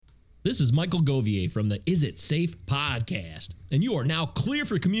This is Michael Govier from the Is It Safe podcast, and you are now clear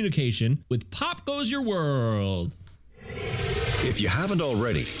for communication with Pop Goes Your World. If you haven't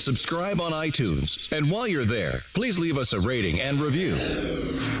already, subscribe on iTunes, and while you're there, please leave us a rating and review.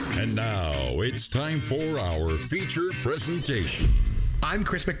 And now it's time for our feature presentation. I'm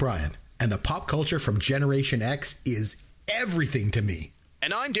Chris McBrien, and the pop culture from Generation X is everything to me.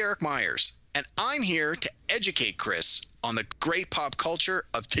 And I'm Derek Myers, and I'm here to educate Chris on the great pop culture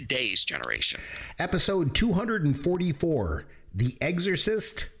of today's generation. Episode 244, The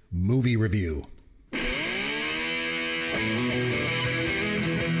Exorcist Movie Review.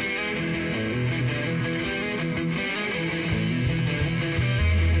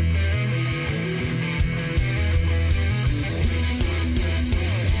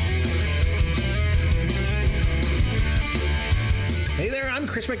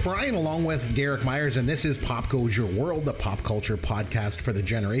 Chris McBrien along with Derek Myers, and this is Pop Goes Your World, the pop culture podcast for the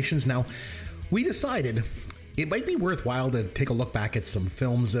generations. Now, we decided it might be worthwhile to take a look back at some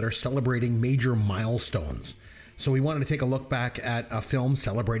films that are celebrating major milestones. So we wanted to take a look back at a film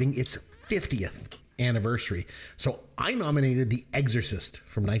celebrating its 50th anniversary. So I nominated The Exorcist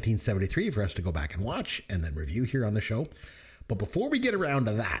from 1973 for us to go back and watch and then review here on the show. But before we get around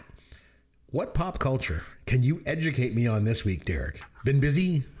to that, what pop culture can you educate me on this week, Derek? Been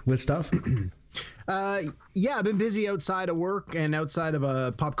busy with stuff? Yeah, I've been busy outside of work and outside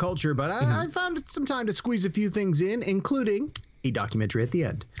of pop culture, but I found some time to squeeze a few things in, including a documentary at the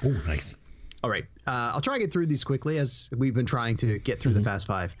end. Oh, nice. All right. I'll try and get through these quickly as we've been trying to get through the Fast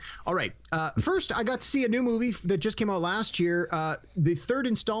Five. All right. First, I got to see a new movie that just came out last year, the third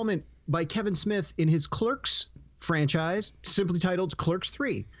installment by Kevin Smith in his Clerks franchise, simply titled Clerks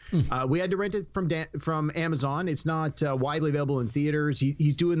 3. We had to rent it from Amazon. It's not widely available in theaters.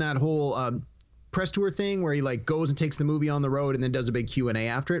 He's doing that whole press tour thing where he like goes and takes the movie on the road and then does a big Q&A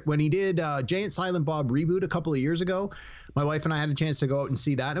after it. When he did Jay and Silent Bob Reboot a couple of years ago, my wife and I had a chance to go out and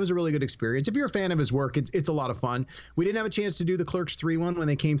see that. And it was a really good experience. If you're a fan of his work, it's a lot of fun. We didn't have a chance to do the Clerks 3 one when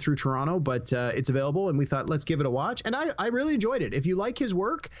they came through Toronto, but it's available and we thought, let's give it a watch. And I really enjoyed it. If you like his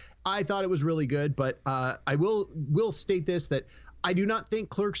work, I thought it was really good, but I will state this, that I do not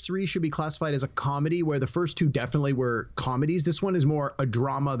think Clerks 3 should be classified as a comedy, where the first two definitely were comedies. This one is more a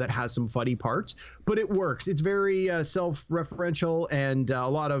drama that has some funny parts, but it works. It's very self-referential and a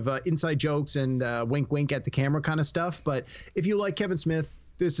lot of inside jokes and wink, wink at the camera kind of stuff. But if you like Kevin Smith,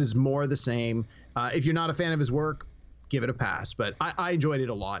 this is more the same. If you're not a fan of his work, give it a pass. But I enjoyed it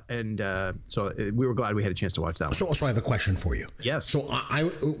a lot, and so we were glad we had a chance to watch that one. So I have a question for you. Yes. So I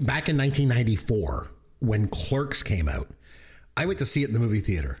back in 1994, when Clerks came out, I went to see it in the movie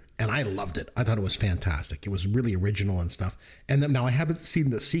theater, and I loved it. I thought it was fantastic. It was really original and stuff. And then now I haven't seen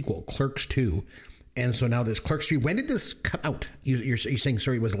the sequel, Clerks 2. And so now there's Clerks 3. When did this come out? You're saying,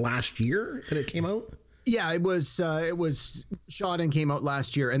 sorry, it was last year that it came out? Yeah, it was shot and came out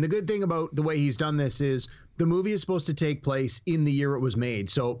last year. And the good thing about the way he's done this is the movie is supposed to take place in the year it was made.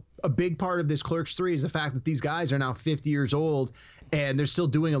 So a big part of this Clerks 3 is the fact that these guys are now 50 years old and they're still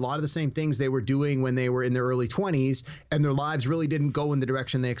doing a lot of the same things they were doing when they were in their early 20s, and their lives really didn't go in the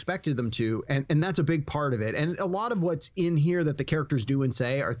direction they expected them to. And that's a big part of it. And a lot of what's in here that the characters do and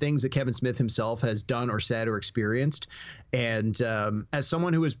say are things that Kevin Smith himself has done or said or experienced. And as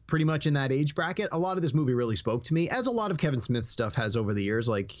someone who is pretty much in that age bracket, a lot of this movie really spoke to me, as a lot of Kevin Smith stuff has over the years.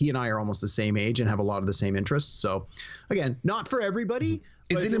 Like, he and I are almost the same age and have a lot of the same interests. So again, not for everybody.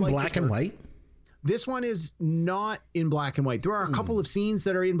 Is it in black and white? This one is not in black and white. There are a couple of scenes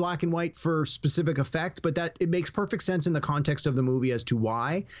that are in black and white for specific effect, but that it makes perfect sense in the context of the movie as to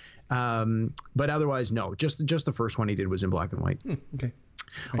why. But otherwise, no. Just the first one he did was in black and white. Okay.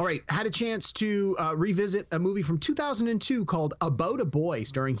 All right. Had a chance to revisit a movie from 2002 called About a Boy,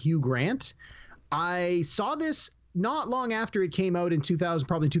 starring Hugh Grant. I saw this not long after it came out in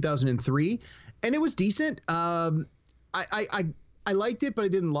 2003, and it was decent. I liked it, but I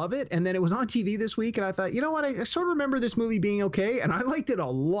didn't love it. And then it was on TV this week, and I thought, you know what? I sort of remember this movie being okay, and I liked it a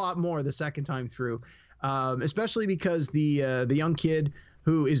lot more the second time through, especially because the young kid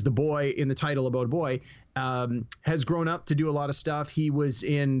who is the boy in the title About a Boy has grown up to do a lot of stuff. He was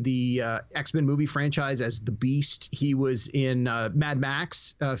in the X-Men movie franchise as the Beast. He was in Mad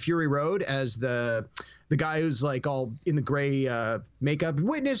Max Fury Road as the guy who's like all in the gray makeup,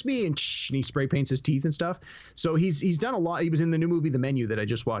 witness me, and he spray paints his teeth and stuff. So he's done a lot. He was in the new movie The Menu that I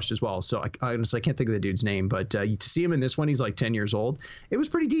just watched as well. So I honestly can't think of the dude's name, but to see him in this one, he's like 10 years old. It was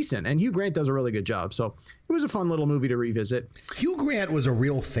pretty decent, and Hugh Grant does a really good job. So it was a fun little movie to revisit. Hugh Grant was a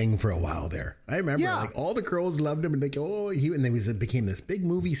real thing for a while there. I remember like all the girls loved him, and and then he became this big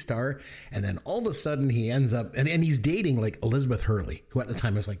movie star. And then all of a sudden he ends up, and he's dating like Elizabeth Hurley, who at the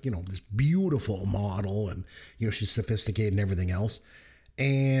time was like, this beautiful model, and she's sophisticated and everything else.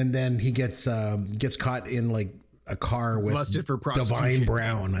 And then he gets caught in like a car with busted for Divine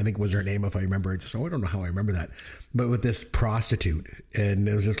Brown, I think was her name, if I remember it. So I don't know how I remember that, but with this prostitute, and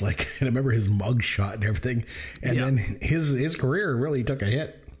it was just like, and I remember his mug shot and everything, and then his career really took a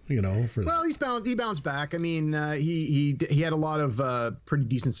hit. Well, he bounced back. I mean, he had a lot of pretty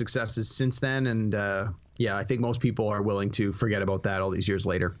decent successes since then, and I think most people are willing to forget about that all these years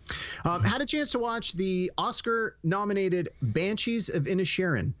later. Had a chance to watch the Oscar-nominated Banshees of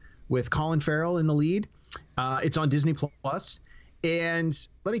Inisherin with Colin Farrell in the lead. It's on Disney Plus, and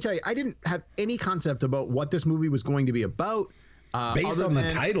let me tell you, I didn't have any concept about what this movie was going to be about. Based on the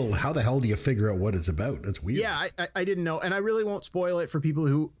title, how the hell do you figure out what it's about? That's weird. Yeah, I didn't know. And I really won't spoil it for people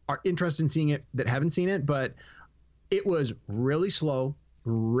who are interested in seeing it that haven't seen it. But it was really slow,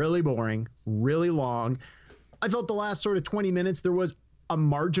 really boring, really long. I felt the last sort of 20 minutes, there was a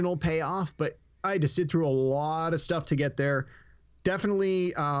marginal payoff, but I had to sit through a lot of stuff to get there.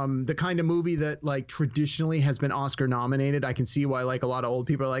 Definitely the kind of movie that like traditionally has been Oscar nominated. I can see why like a lot of old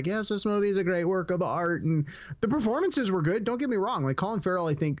people are like, yes, this movie is a great work of art, and the performances were good. Don't get me wrong. Like Colin Farrell,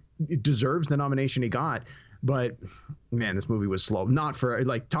 I think deserves the nomination he got, but man, this movie was slow. Not for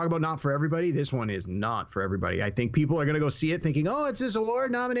talk about not for everybody. This one is not for everybody. I think people are going to go see it thinking, oh, it's this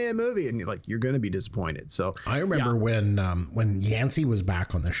award nominated movie, and you're going to be disappointed. So I remember when Yancey was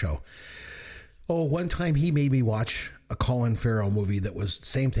back on the show. Oh, one time he made me watch a Colin Farrell movie that was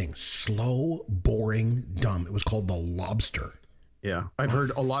same thing, slow, boring, dumb. It was called The Lobster. Yeah, I've heard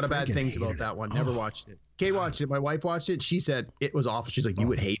a lot of bad things about that one. Never watched it. Kay watched it. My wife watched it. She said it was awful. She's like, you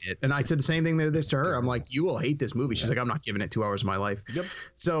would hate it. And I said the same thing to her. I'm like, you will hate this movie. She's like, I'm not giving it 2 hours of my life. Yep.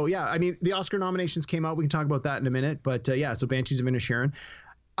 So, yeah, I mean, the Oscar nominations came out. We can talk about that in a minute. But, so Banshees of Inisherin.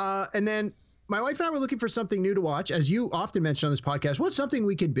 And then my wife and I were looking for something new to watch. As you often mention on this podcast, what's something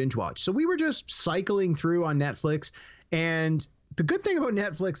we could binge watch? So we were just cycling through on Netflix. And the good thing about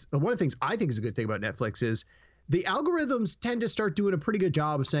Netflix, one of the things I think is a good thing about Netflix is the algorithms tend to start doing a pretty good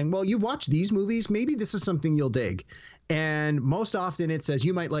job of saying, well, you've watched these movies, maybe this is something you'll dig. And most often it says,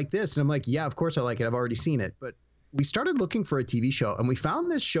 you might like this. And I'm like, yeah, of course I like it. I've already seen it. But we started looking for a TV show, and we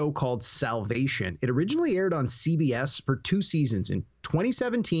found this show called Salvation. It originally aired on CBS for 2 seasons in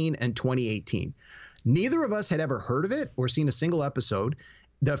 2017 and 2018. Neither of us had ever heard of it or seen a single episode.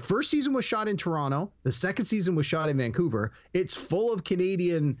 The first season was shot in Toronto. The second season was shot in Vancouver. It's full of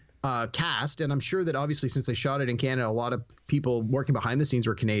Canadian cast, and I'm sure that obviously since they shot it in Canada, a lot of people working behind the scenes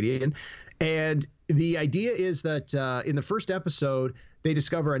were Canadian. And the idea is that in the first episode, they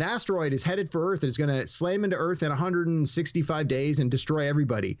discover an asteroid is headed for Earth and is going to slam into Earth in 165 days and destroy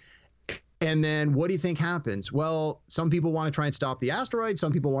everybody. And then what do you think happens? Well, some people want to try and stop the asteroid.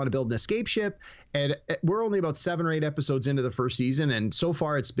 Some people want to build an escape ship. And we're only about 7 or 8 episodes into the first season. And so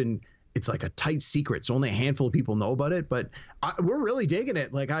far it's like a tight secret. So only a handful of people know about it. But we're really digging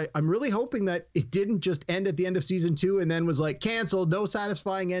it. Like I'm really hoping that it didn't just end at the end of season 2 and then was like canceled, no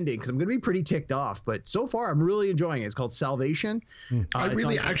satisfying ending, because I'm going to be pretty ticked off. But so far I'm really enjoying it. It's called Salvation. I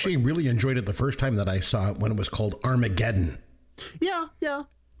really enjoyed it the first time that I saw it when it was called Armageddon. Yeah.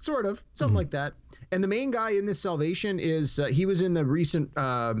 Sort of, something like that. And the main guy in this Salvation is he was in the recent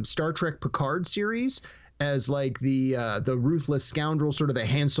Star Trek Picard series as like the ruthless scoundrel, sort of the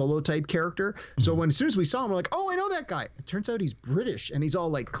Han Solo type character. So as soon as we saw him, we're like, oh, I know that guy. It turns out he's British, and he's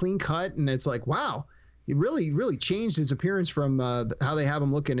all like clean cut, and it's like, wow, he really changed his appearance from how they have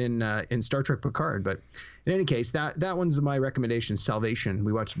him looking in Star Trek Picard. But in any case, that one's my recommendation, Salvation.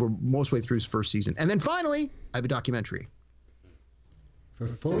 We're most way through his first season, and then finally, I have a documentary. For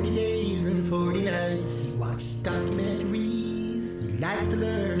 40 days and 40 nights, he watches documentaries. He likes to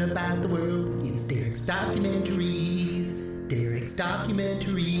learn about the world. It's Derek's Documentaries. Derek's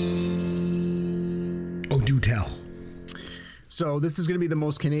Documentaries. Oh, do tell. So this is going to be the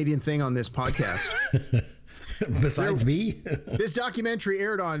most Canadian thing on this podcast. Besides me? This documentary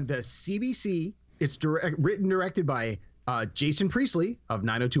aired on the CBC. It's written and directed by Jason Priestley of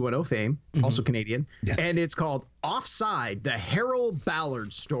 90210 fame, also Canadian. Yeah. And it's called Offside, the Harold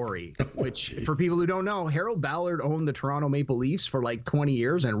Ballard story, which for people who don't know, Harold Ballard owned the Toronto Maple Leafs for like 20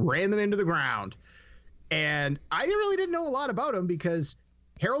 years and ran them into the ground. And I really didn't know a lot about him because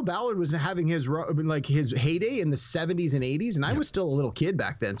Harold Ballard was having his heyday in the 70s and 80s, and I was still a little kid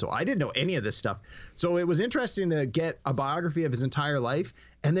back then, so I didn't know any of this stuff. So it was interesting to get a biography of his entire life,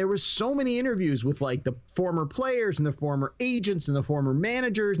 and there were so many interviews with like the former players and the former agents and the former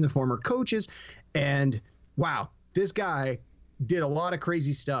managers and the former coaches, and wow, this guy did a lot of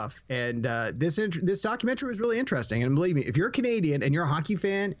crazy stuff, and this documentary was really interesting. And believe me, if you're a Canadian and you're a hockey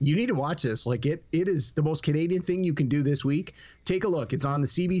fan, you need to watch this. Like it is the most Canadian thing you can do this week. Take a look. It's on the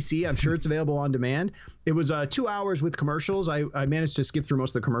CBC. I'm sure it's available on demand. It was 2 hours with commercials. I managed to skip through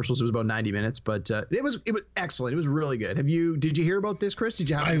most of the commercials. It was about 90 minutes, but it was excellent. It was really good. Did you hear about this, Chris? Did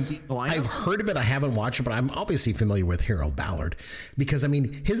you have to see the lineup? I've heard of it. I haven't watched it, but I'm obviously familiar with Harold Ballard because I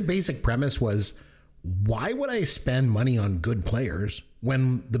mean his basic premise was, why would I spend money on good players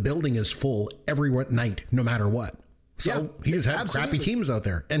when the building is full every night, no matter what? So he just had crappy teams out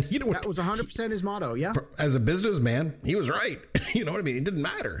there. And you know what? That was 100% his motto, yeah. As a businessman, he was right. You know what I mean? It didn't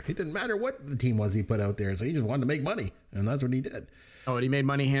matter. It didn't matter what the team was he put out there. So he just wanted to make money. And that's what he did. Oh, and he made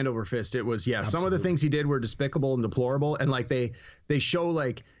money hand over fist. It was, some of the things he did were despicable and deplorable. And like they show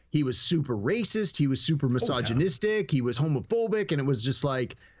like he was super racist. He was super misogynistic. He was homophobic. And it was just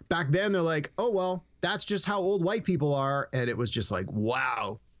like, back then they're like, oh, well, that's just how old white people are. And it was just like,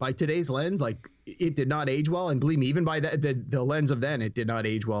 wow. By today's lens, like it did not age well. And believe me, even by the lens of then, it did not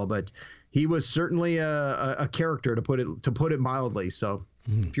age well. But he was certainly a character, to put it mildly. So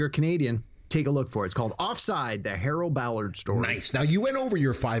if you're a Canadian, take a look for it. It's called Offside, the Harold Ballard story. Nice. Now, you went over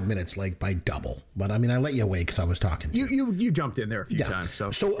your 5 minutes like by double. But I mean, I let you away because I was talking to you. You jumped in there a few times.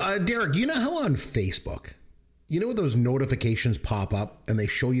 So Derek, you know how on Facebook, you know, those notifications pop up and they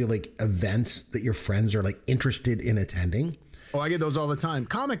show you like events that your friends are like interested in attending? Oh, I get those all the time.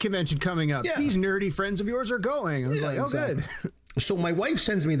 Comic convention coming up. Yeah. These nerdy friends of yours are going. I was like, exactly. Good. So my wife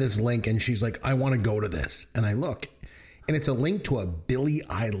sends me this link and she's like, I want to go to this. And I look and it's a link to a Billy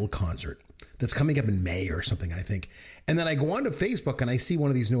Idol concert that's coming up in May or something, I think. And then I go onto Facebook and I see one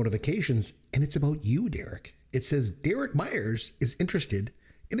of these notifications and it's about you, Derek. It says Derek Myers is interested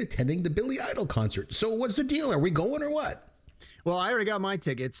in attending the Billy Idol concert. So what's the deal? Are we going or what? Well, I already got my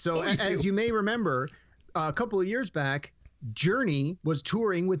tickets. So as you may remember, a couple of years back, Journey was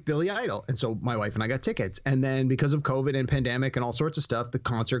touring with Billy Idol. And so my wife and I got tickets. And then because of COVID and pandemic and all sorts of stuff, the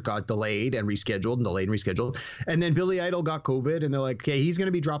concert got delayed and rescheduled and delayed and rescheduled. And then Billy Idol got COVID and they're like, okay, he's going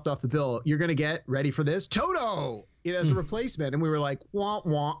to be dropped off the bill. You're going to get, ready for this, Toto as a replacement. And we were like, wah,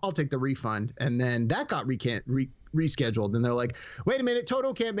 wah, I'll take the refund. And then that got rescheduled. And they're like, wait a minute,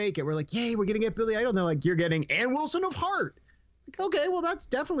 Toto can't make it. We're like, yay, we're going to get Billy Idol. And they're like, you're getting Ann Wilson of Heart. Like, okay, well, that's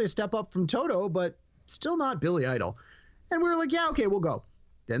definitely a step up from Toto, but still not Billy Idol. And we were like, yeah, okay, we'll go.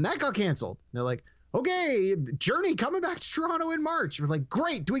 Then that got canceled. They're like, okay, Journey coming back to Toronto in March. We're like,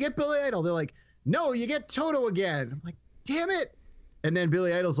 great. Do we get Billy Idol? They're like, no, you get Toto again. I'm like, damn it. And then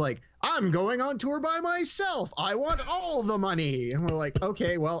Billy Idol's like, I'm going on tour by myself. I want all the money. And we're like,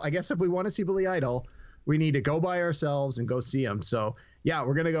 okay, well, I guess if we want to see Billy Idol, we need to go by ourselves and go see him. So yeah,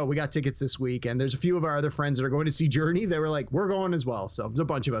 we're going to go. We got tickets this week. And there's a few of our other friends that are going to see Journey. They were like, we're going as well. So there's a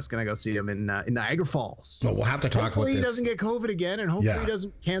bunch of us going to go see him in Niagara Falls. Well, we'll have to talk about this. Hopefully he doesn't get COVID again. And hopefully he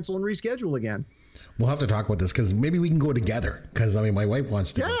doesn't cancel and reschedule again. We'll have to talk about this because maybe we can go together because, I mean, my wife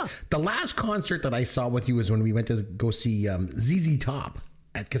wants to go. The last concert that I saw with you was when we went to go see ZZ Top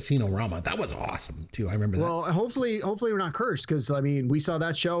at Casino Rama. That was awesome, too. I remember that. Well, hopefully we're not cursed because, I mean, we saw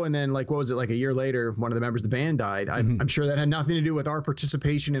that show and then, like, what was it, like a year later, one of the members of the band died. I'm sure that had nothing to do with our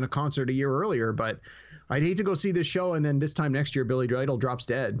participation in a concert a year earlier, but I'd hate to go see this show and then this time next year, Billy Idol drops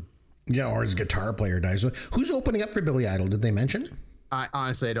dead. Yeah, or his guitar player dies. Who's opening up for Billy Idol? Did they mention? I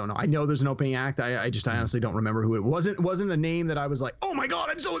honestly don't know. I know there's an opening act. I honestly don't remember who it was. It wasn't a name that I was like, oh my God,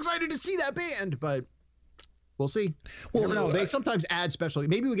 I'm so excited to see that band. But we'll see. Well, no, they sometimes add special.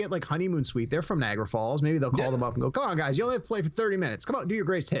 Maybe we get like Honeymoon Suite. They're from Niagara Falls. Maybe they'll call them up and go, come on, guys, you only have to play for 30 minutes. Come on, do your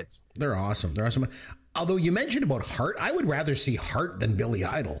greatest hits. They're awesome. They're awesome. Although you mentioned about Heart, I would rather see Heart than Billy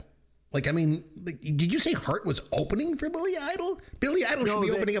Idol. Like, I mean, did you say Heart was opening for Billy Idol? Billy Idol should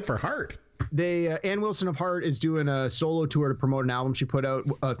be opening up for Heart. Ann Wilson of Heart is doing a solo tour to promote an album she put out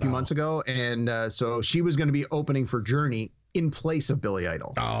a few months ago. And so she was going to be opening for Journey in place of Billy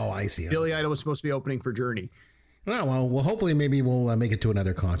Idol. Oh, I see. Billy Idol was supposed to be opening for Journey. Oh, well, hopefully maybe we'll make it to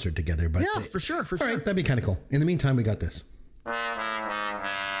another concert together. But yeah, for sure. All right, that'd be kind of cool. In the meantime, we got this.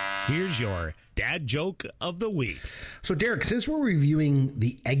 Here's your dad joke of the week. So, Derek, since we're reviewing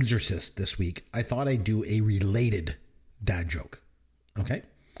The Exorcist this week, I thought I'd do a related dad joke. Okay?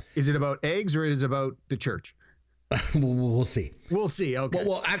 Is it about eggs or is it about the church? We'll see. We'll see. Okay.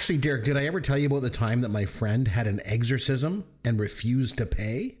 Well, actually, Derek, did I ever tell you about the time that my friend had an exorcism and refused to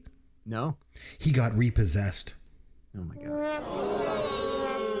pay? No. He got repossessed. Oh, my God.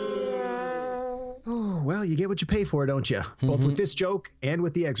 Oh, well, you get what you pay for, don't you? Both with this joke and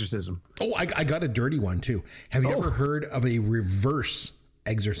with the exorcism. Oh, I got a dirty one, too. Have you ever heard of a reverse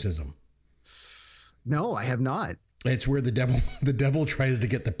exorcism? No, I have not. It's where the devil tries to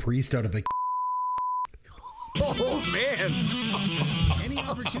get the priest out of a Oh, man. Any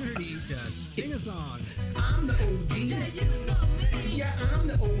opportunity to sing a song. I'm the OG. Yeah, I'm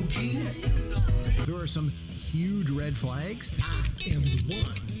the OG. There are some huge red flags. I am the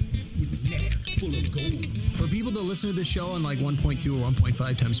one with the neck full of gold. For people that listen to this show on like 1.2 or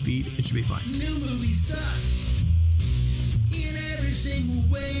 1.5 times speed, it should be fine. New movies suck in every single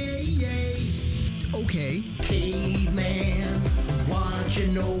way. Okay. Caveman, watch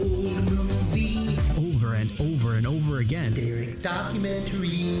an old movie. Over and over and over again. Derek's documentary.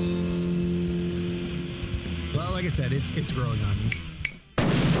 Well, like I said, it's growing on me.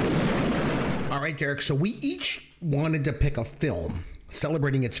 All right, Derek. So we each wanted to pick a film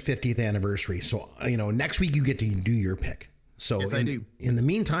celebrating its 50th anniversary. So, next week you get to do your pick. So yes, I do. In the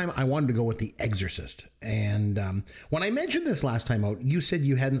meantime, I wanted to go with The Exorcist. And when I mentioned this last time out, you said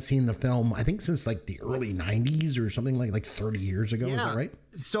you hadn't seen the film, I think since like the early 90s or something like 30 years ago. Yeah. Is that right?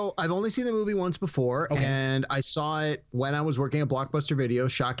 So I've only seen the movie once before, and I saw it when I was working at Blockbuster Video.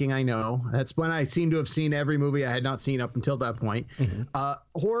 Shocking, I know. That's when I seem to have seen every movie I had not seen up until that point. Mm-hmm.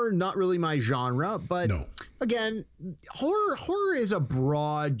 Horror, not really my genre, but again, horror is a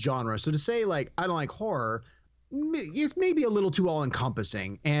broad genre. So to say like I don't like horror, it's maybe a little too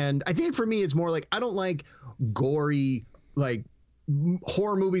all-encompassing. And I think for me, it's more like I don't like gory, like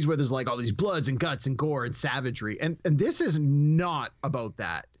horror movies where there's like all these bloods and guts and gore and savagery. And this is not about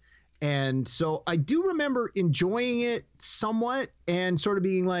that. And so I do remember enjoying it somewhat and sort of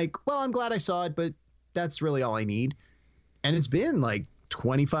being like, well, I'm glad I saw it, but that's really all I need. And it's been like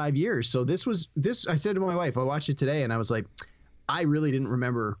 25 years. So I said to my wife, I watched it today and I was like, I really didn't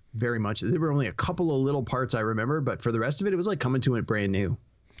remember very much. There were only a couple of little parts I remember, but for the rest of it, it was like coming to it brand new.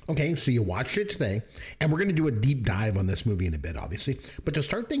 Okay, so you watched it today, and we're going to do a deep dive on this movie in a bit, obviously. But to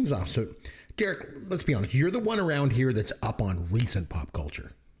start things off, so Derek, let's be honest, you're the one around here that's up on recent pop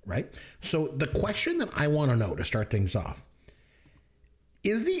culture, right? So the question that I want to know to start things off,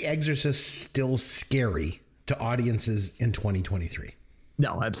 is The Exorcist still scary to audiences in 2023?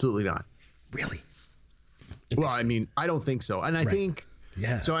 No, absolutely not. Really? Well, I mean, I don't think so. And I think,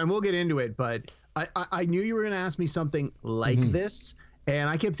 so, and we'll get into it, but I knew you were going to ask me something like this. And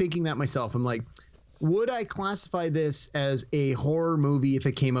I kept thinking that myself. I'm like, would I classify this as a horror movie if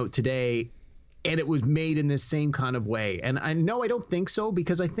it came out today and it was made in this same kind of way? And I don't think so,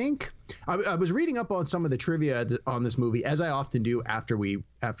 because I think I was reading up on some of the trivia on this movie, as I often do after we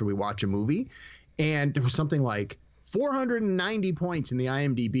watch a movie. And there was something like 490 points in the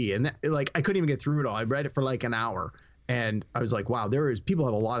IMDb. And that, like, I couldn't even get through it all. I read it for like an hour. And I was like, wow, people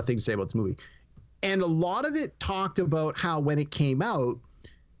have a lot of things to say about this movie. And a lot of it talked about how when it came out,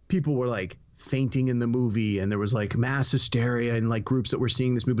 people were like fainting in the movie, and there was like mass hysteria, and like groups that were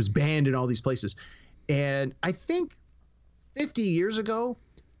seeing this movie was banned in all these places. And I think 50 years ago,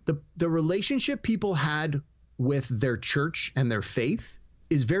 the relationship people had with their church and their faith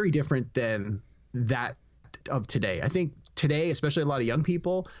is very different than that of today. I think today, especially a lot of young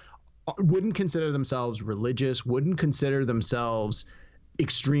people, wouldn't consider themselves religious, wouldn't consider themselves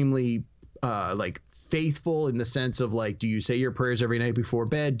extremely like faithful in the sense of like, do you say your prayers every night before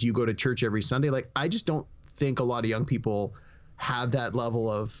bed? Do you go to church every Sunday? Like, I just don't think a lot of young people have that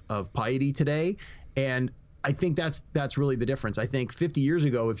level of piety today. And I think that's really the difference. I think 50 years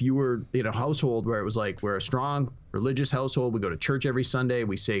ago, if you were in a household where it was like, we're a strong religious household, we go to church every Sunday,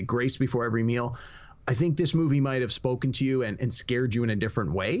 we say grace before every meal, I think this movie might have spoken to you and scared you in a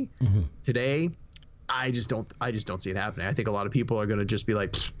different way. Mm-hmm. Today, I just don't see it happening. I think a lot of people are going to just be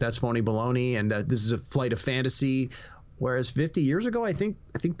like, that's phony baloney, and this is a flight of fantasy. Whereas 50 years ago, I think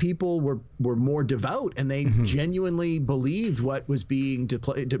people were more devout, and they genuinely believed what was being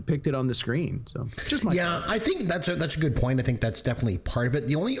depicted on the screen. So just my thought. I think that's a good point. I think that's definitely part of it.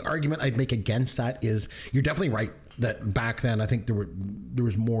 The only argument I'd make against that is you're definitely right that back then I think there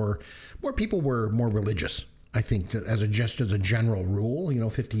was more people were more religious. I think as a general rule,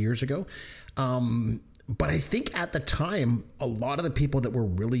 50 years ago. But I think at the time, a lot of the people that were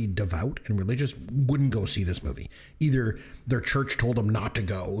really devout and religious wouldn't go see this movie. Either their church told them not to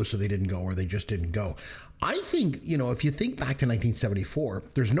go, so they didn't go, or they just didn't go. I think, if you think back to 1974,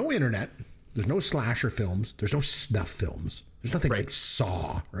 there's no internet, there's no slasher films, there's no snuff films. There's nothing like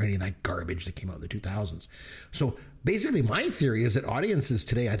Saw or any of that garbage that came out in the 2000s. So basically, my theory is that audiences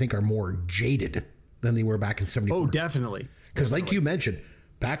today, I think, are more jaded than they were back in 74. Oh, definitely. Because like you mentioned,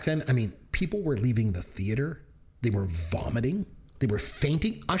 back then, I mean, people were leaving the theater. They were vomiting. They were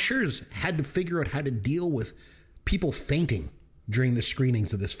fainting. Ushers had to figure out how to deal with people fainting during the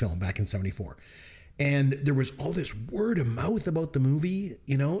screenings of this film back in 74. And there was all this word of mouth about the movie,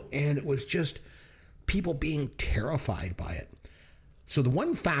 and it was just people being terrified by it. So the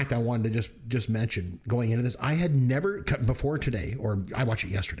one fact I wanted to just mention going into this, I had never, before today, or I watched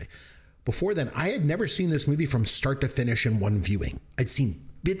it yesterday, before then, I had never seen this movie from start to finish in one viewing. I'd seen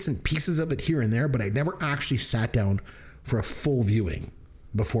bits and pieces of it here and there, but I never actually sat down for a full viewing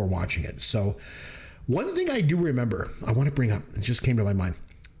before watching it. So one thing I do remember, I want to bring up, it just came to my mind.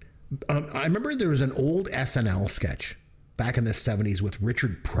 I remember there was an old SNL sketch back in the 70s with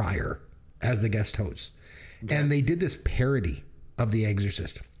Richard Pryor as the guest host. Okay. And they did this parody of The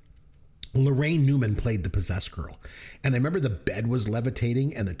Exorcist. Lorraine Newman played the possessed girl. And I remember the bed was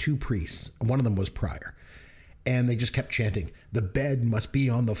levitating and the two priests, one of them was Pryor. And they just kept chanting, "The bed must be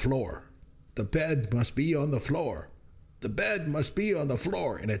on the floor. The bed must be on the floor. The bed must be on the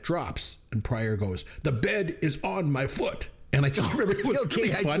floor." And it drops. And Pryor goes, "The bed is on my foot." And I just remember it was really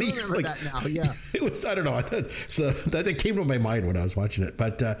funny. I remember that now, yeah. It was, I don't know. So that came to my mind when I was watching it.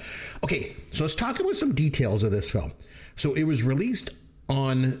 But, okay, so let's talk about some details of this film. So it was released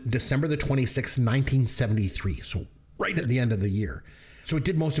on December the 26th, 1973. So right at the end of the year. So it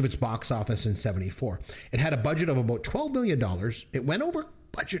did most of its box office in 74. It had a budget of about $12 million. It went over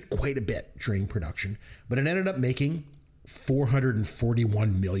budget quite a bit during production, but it ended up making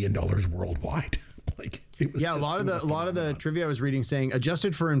 $441 million worldwide. Like, it was, yeah, a lot of the trivia I was reading saying,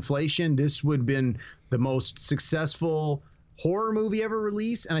 adjusted for inflation, this would have been the most successful horror movie ever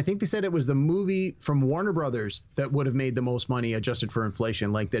released. And I think they said it was the movie from Warner Brothers that would have made the most money adjusted for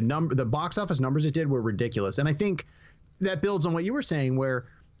inflation. Like the box office numbers it did were ridiculous. And I think that builds on what you were saying, where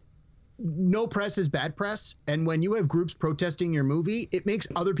no press is bad press. And when you have groups protesting your movie, it makes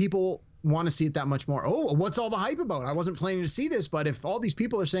other people want to see it that much more. Oh, what's all the hype about? I wasn't planning to see this, but if all these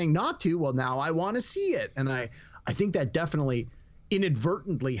people are saying not to, well, now I want to see it. And I think that definitely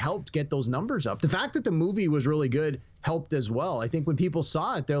inadvertently helped get those numbers up. The fact that the movie was really good helped as well. I think when people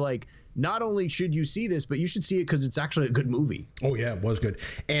saw it, they're like, not only should you see this, but you should see it because it's actually a good movie. Oh, yeah, it was good.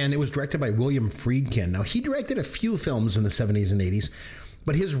 And it was directed by William Friedkin. Now, he directed a few films in the 70s and 80s,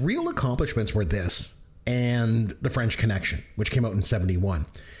 but his real accomplishments were this and The French Connection, which came out in 71.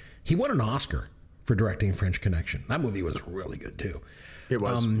 He won an Oscar for directing French Connection. That movie was really good, too. It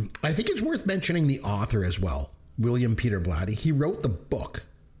was. I think it's worth mentioning the author as well, William Peter Blatty. He wrote the book,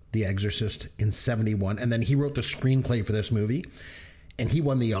 The Exorcist, in 71, and then he wrote the screenplay for this movie, and he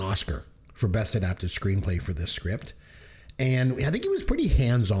won the Oscar for Best Adapted Screenplay for this script. And I think he was pretty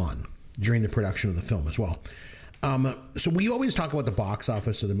hands-on during the production of the film as well. So we always talk about the box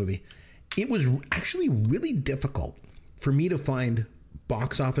office of the movie. It was actually really difficult for me to find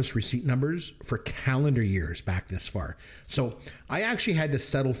box office receipt numbers for calendar years back this far. So I actually had to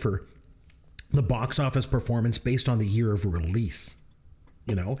settle for the box office performance based on the year of release,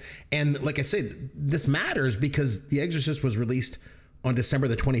 you know? And like I said, this matters because The Exorcist was released on December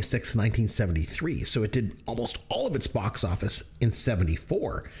the 26th, 1973. So it did almost all of its box office in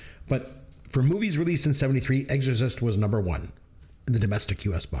 74. But for movies released in 73, Exorcist was number one in the domestic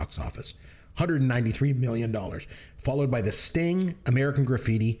U.S. box office. $193 million, followed by The Sting, American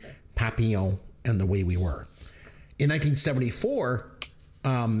Graffiti, Papillon, and The Way We Were. In 1974,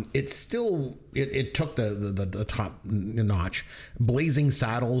 it took the top notch. Blazing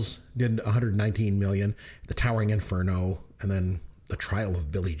Saddles did $119 million, The Towering Inferno, and then The Trial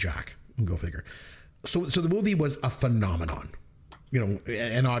of Billy Jack. Go figure. So the movie was a phenomenon, you know,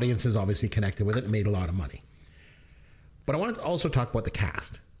 and audiences obviously connected with it and made a lot of money. But I want to also talk about the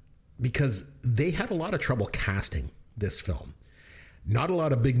cast, because they had a lot of trouble casting this film. Not a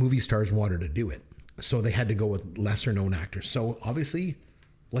lot of big movie stars wanted to do it, so they had to go with lesser known actors. So obviously,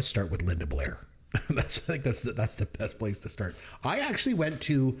 let's start with Linda Blair. That's the best place to start. I actually went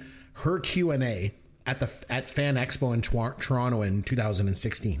to her Q&A at Fan Expo in Toronto in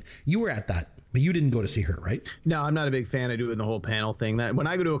 2016. You were at that, but you didn't go to see her, right? No, I'm not a big fan of doing the whole panel thing. That when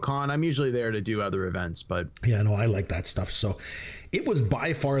I go to a con, I'm usually there to do other events. But yeah, no, I like that stuff. So it was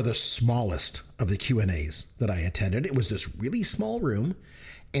by far the smallest of the Q&As that I attended. It was this really small room,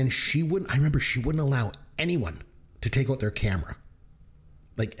 and I remember she wouldn't allow anyone to take out their camera.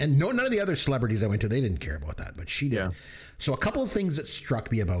 And none of the other celebrities I went to, they didn't care about that, but she did. Yeah. So a couple of things that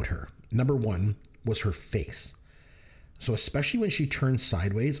struck me about her. Number one was her face. So especially when she turned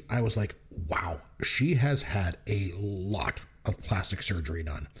sideways, I was like, wow, she has had a lot of plastic surgery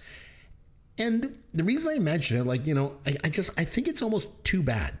done. And the reason I mention it, I think it's almost too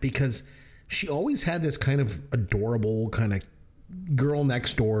bad because she always had this kind of adorable kind of girl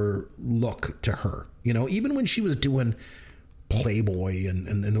next door look to her. You know, even when she was doing Playboy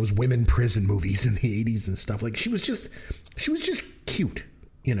and those women prison movies in the 80s and stuff, like she was just cute,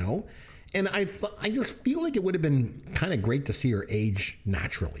 you know? And I just feel like it would have been kind of great to see her age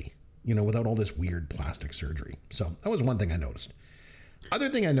naturally, you know, without all this weird plastic surgery. So that was one thing I noticed. Other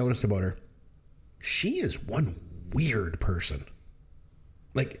thing I noticed about her, she is one weird person.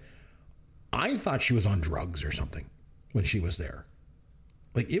 Like, I thought she was on drugs or something when she was there.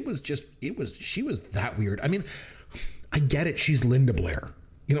 Like, she was that weird. I mean, I get it. She's Linda Blair.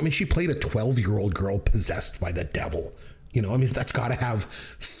 You know, I mean, she played a 12-year-old girl possessed by the devil. You know, I mean, that's got to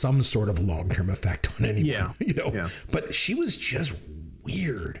have some sort of long-term effect on anyone. Yeah. You know, yeah. But she was just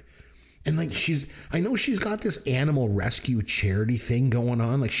weird. And like, I know she's got this animal rescue charity thing going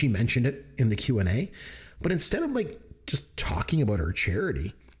on. Like, she mentioned it in the Q&A, but instead of like just talking about her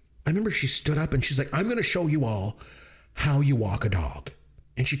charity, I remember she stood up and she's like, I'm going to show you all how you walk a dog.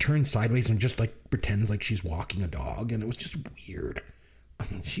 And she turns sideways and just like pretends like she's walking a dog. And it was just weird. I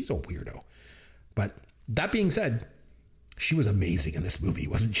mean, she's a weirdo. But that being said, she was amazing in this movie,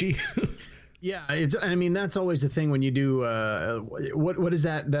 wasn't she? Yeah, I mean, that's always the thing when you do what is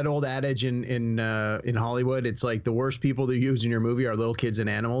that old adage in Hollywood? It's like the worst people to use in your movie are little kids and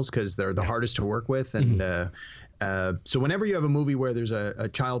animals because they're the hardest to work with. And so whenever you have a movie where there's a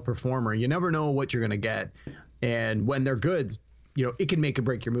child performer, you never know what you're going to get. And when they're good, you know, it can make or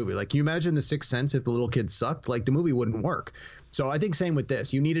break your movie. Like, can you imagine The Sixth Sense if the little kids sucked? Like, the movie wouldn't work. So I think same with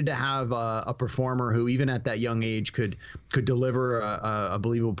this. You needed to have a performer who, even at that young age, could deliver a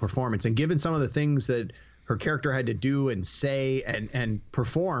believable performance. And given some of the things that her character had to do and say and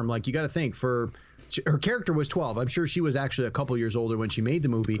perform, like, you got to think her character was 12. I'm sure she was actually a couple years older when she made the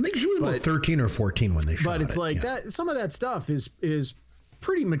movie. I think she was about 13 or 14 when they shot it. But it's like that. Some of that stuff is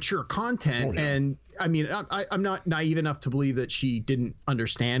pretty mature content. And I mean, I'm not naive enough to believe that she didn't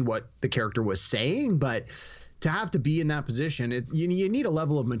understand what the character was saying, but to have to be in that position, you need a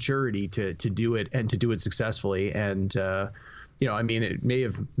level of maturity to do it and to do it successfully. And, you know, I mean, it may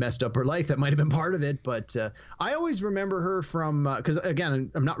have messed up her life. That might have been part of it. But I always remember her from because,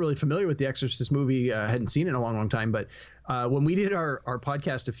 again, I'm not really familiar with the Exorcist movie. I hadn't seen it in a long, long time. But when we did our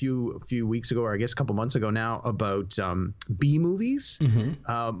podcast a few weeks ago, or I guess a couple months ago now, about B movies,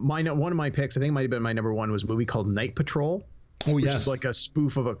 one of my picks, I think it might have been my number one, was a movie called Night Patrol. Oh, which is like a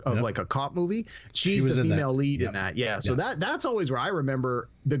spoof of like a cop movie. She's the female lead in that. Yeah. So that's always where I remember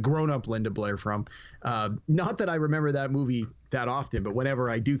the grown-up Linda Blair from. Not that I remember that movie that often, but whenever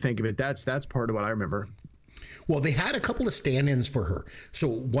I do think of it, that's part of what I remember. Well, they had a couple of stand-ins for her.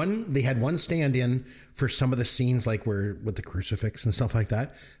 So they had one stand-in for some of the scenes, like where with the crucifix and stuff like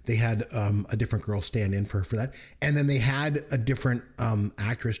that. They had a different girl stand in for her for that. And then they had a different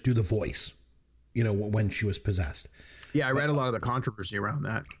actress do the voice, you know, when she was possessed. Yeah, I read a lot of the controversy around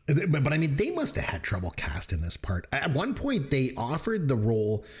that. But I mean, they must have had trouble casting this part. At one point, they offered the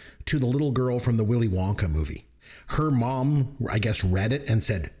role to the little girl from the Willy Wonka movie. Her mom, I guess, read it and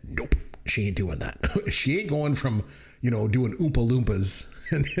said, nope, she ain't doing that. She ain't going from, you know, doing Oompa Loompas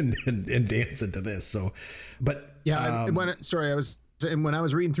and dancing to this. So, but yeah, when I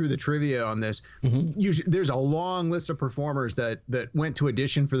was reading through the trivia on this, usually there's a long list of performers that went to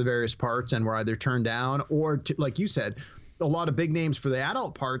audition for the various parts and were either turned down or, like you said, a lot of big names for the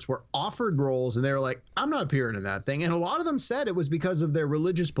adult parts were offered roles and they were like, I'm not appearing in that thing. And a lot of them said it was because of their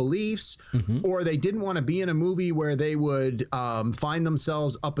religious beliefs or they didn't want to be in a movie where they would find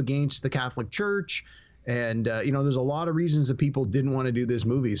themselves up against the Catholic Church. And, you know, there's a lot of reasons that people didn't want to do this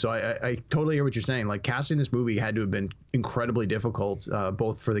movie. So I totally hear what you're saying. Like, casting this movie had to have been incredibly difficult,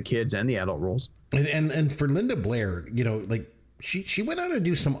 both for the kids and the adult roles. And for Linda Blair, you know, like she went on to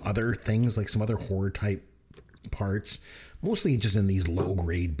do some other things, like some other horror type parts, mostly just in these low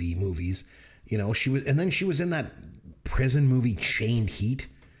grade B movies. You know, she was in that prison movie Chained Heat,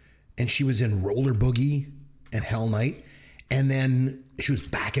 and she was in Roller Boogie and Hell Night. And then she was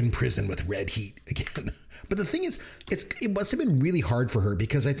back in prison with Red Heat again. But the thing is, it must have been really hard for her,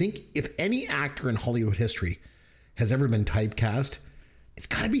 because I think if any actor in Hollywood history has ever been typecast, it's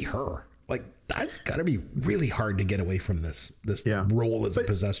got to be her. Like, that's got to be really hard to get away from this role as a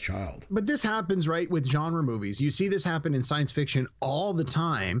possessed child. But this happens, right, with genre movies. You see this happen in science fiction all the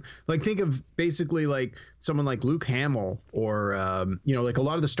time. Like, think of basically like someone like Luke Hamill, or you know, like a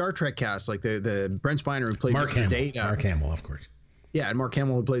lot of the Star Trek cast, like the Brent Spiner who played Mark Data. Mark Hamill, of course. Yeah, and Mark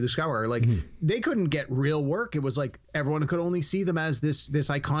Hamill would play the Skywalker. Like, they couldn't get real work. It was like everyone could only see them as this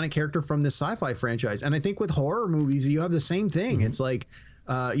iconic character from this sci-fi franchise. And I think with horror movies, you have the same thing. It's like,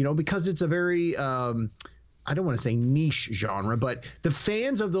 you know, because it's a very, I don't want to say niche genre, but the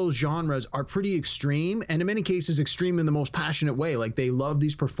fans of those genres are pretty extreme, and in many cases extreme in the most passionate way. Like, they love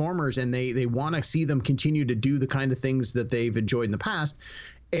these performers and they want to see them continue to do the kind of things that they've enjoyed in the past.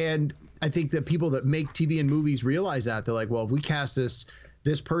 And I think that people that make TV and movies realize that. They're like, well, if we cast this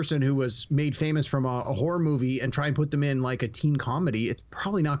this person who was made famous from a horror movie and try and put them in like a teen comedy, it's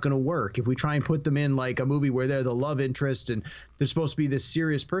probably not going to work. If we try and put them in like a movie where they're the love interest and they're supposed to be this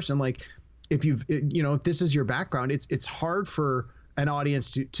serious person, like if if this is your background, it's hard for an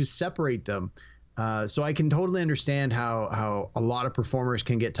audience to separate them. So I can totally understand how a lot of performers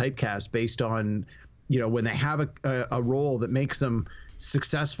can get typecast based on, when they have a role that makes them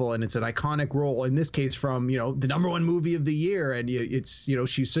successful and it's an iconic role, in this case from the #1 movie of the year, and it's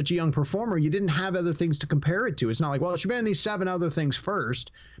she's such a young performer, you didn't have other things to compare it to. It's not like, well, she's been in these 7 other things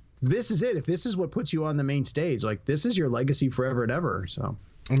first. This is it. If this is what puts you on the main stage, like this is your legacy forever and ever. So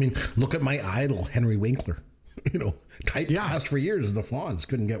I mean, look at my idol Henry Winkler, typecast for years as the Fonz,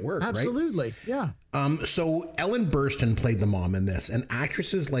 couldn't get work. Absolutely. Right? Yeah. So Ellen Burstyn played the mom in this, and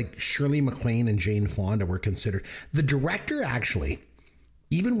actresses like Shirley MacLaine and Jane Fonda were considered. The director actually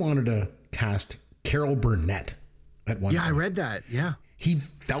even wanted to cast Carol Burnett at one point. I read that. Yeah. He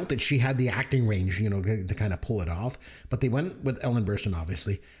felt that she had the acting range, to kind of pull it off. But they went with Ellen Burstyn,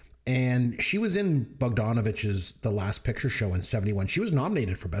 obviously. And she was in Bogdanovich's The Last Picture Show in 71. She was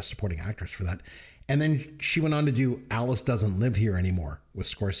nominated for Best Supporting Actress for that. And then she went on to do Alice Doesn't Live Here Anymore with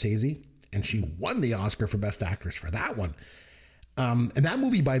Scorsese. And she won the Oscar for Best Actress for that one. And that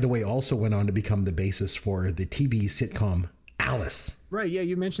movie, by the way, also went on to become the basis for the TV sitcom Alice. Right. Yeah.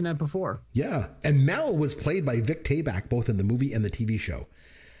 You mentioned that before. Yeah. And Mel was played by Vic Tayback, both in the movie and the TV show.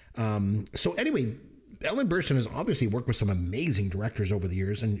 So anyway, Ellen Burstyn has obviously worked with some amazing directors over the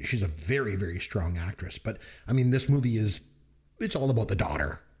years, and she's a very, very strong actress. But I mean, this movie it's all about the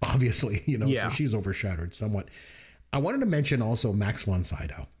daughter, obviously, so she's overshadowed somewhat. I wanted to mention also Max von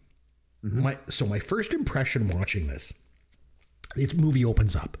Sydow. Mm-hmm. My first impression watching this movie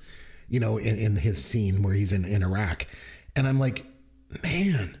opens up, in his scene where he's in Iraq. And I'm like,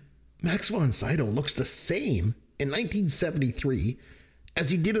 man, Max von Sydow looks the same in 1973 as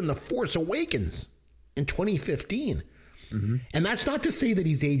he did in The Force Awakens in 2015. Mm-hmm. And that's not to say that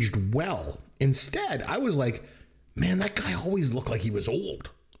he's aged well. Instead, I was like, man, that guy always looked like he was old.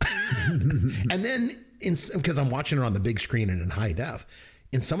 And then, because I'm watching it on the big screen and in high def,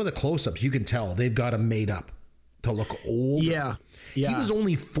 in some of the close-ups, you can tell they've got him made up to look old. Yeah. He was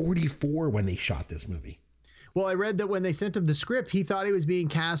only 44 when they shot this movie. Well, I read that when they sent him the script, he thought he was being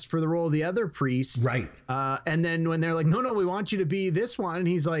cast for the role of the other priest. Right. And then when they're like, no, we want you to be this one. And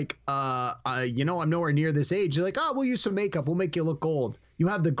he's like, I'm nowhere near this age. They're like, oh, we'll use some makeup. We'll make you look old. You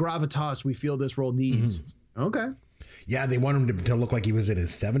have the gravitas we feel this role needs. Mm-hmm. Okay. Yeah, they want him to look like he was in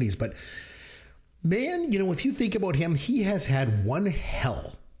his 70s. But, man, if you think about him, he has had one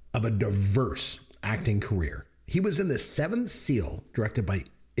hell of a diverse acting career. He was in The Seventh Seal, directed by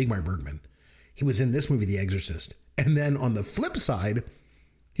Ingmar Bergman. He was in this movie, The Exorcist. And then on the flip side,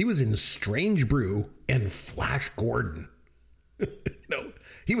 he was in Strange Brew and Flash Gordon.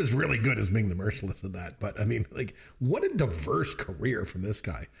 He was really good as Ming the Merciless in that. But I mean, what a diverse career from this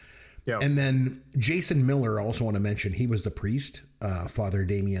guy. Yeah. And then Jason Miller, I also want to mention, he was the priest, Father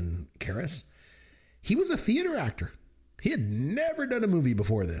Damien Karras. He was a theater actor. He had never done a movie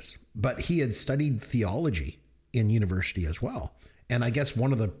before this, but he had studied theology in university as well. And I guess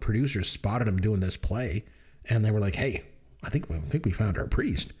one of the producers spotted him doing this play, and they were like, hey, I think we found our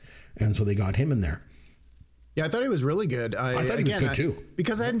priest. And so they got him in there. Yeah, I thought he was really good. I thought he was good too.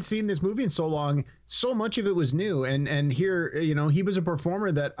 Because I hadn't seen this movie in so long, so much of it was new. And here, he was a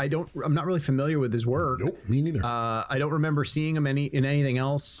performer that I'm not really familiar with his work. Nope, me neither. I don't remember seeing him in anything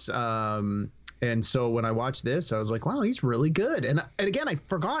else. And so when I watched this, I was like, wow, he's really good. And again, I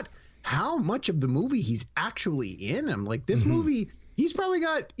forgot how much of the movie he's actually in. I'm like, this movie, he's probably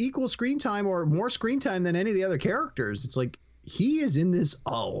got equal screen time or more screen time than any of the other characters. It's like, he is in this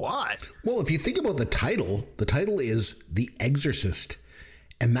a lot. Well, if you think about the title is The Exorcist.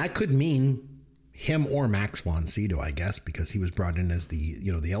 And that could mean him or Max von Sydow, I guess, because he was brought in as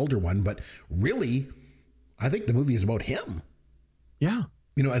the elder one. But really, I think the movie is about him. Yeah.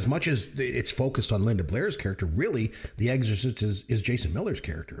 As much as it's focused on Linda Blair's character, really, The Exorcist is Jason Miller's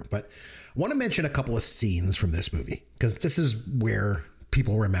character. But I want to mention a couple of scenes from this movie, because this is where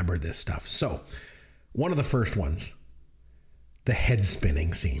people remember this stuff. So one of the first ones, the head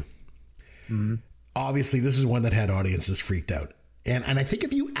spinning scene. Mm-hmm. Obviously, this is one that had audiences freaked out. And I think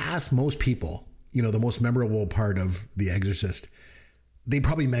if you ask most people, the most memorable part of The Exorcist, they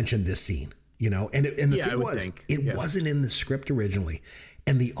probably mentioned this scene, And the thing was, it wasn't in the script originally.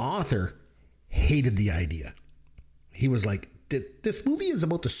 And the author hated the idea. He was like, this movie is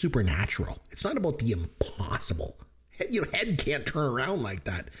about the supernatural. It's not about the impossible. Head can't turn around like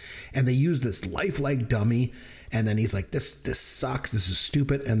that. And they use this lifelike dummy. And then he's like, this sucks. This is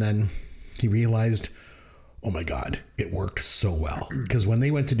stupid. And then he realized, Oh my God, it worked so well. Because when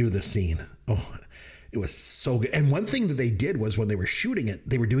they went to do the scene, it was so good. And one thing that they did was when they were shooting it,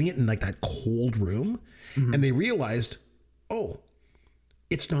 they were doing it in like that cold room. Mm-hmm. And they realized,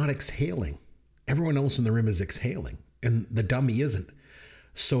 it's not exhaling. Everyone else in the room is exhaling. And the dummy isn't.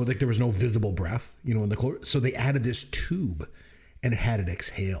 So like there was no visible breath, in the cold. So they added this tube and it had it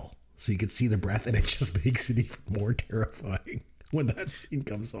exhale. So you could see the breath, and it just makes it even more terrifying when that scene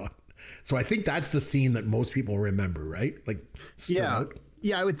comes on. So I think that's the scene that most people remember, right? Like, yeah,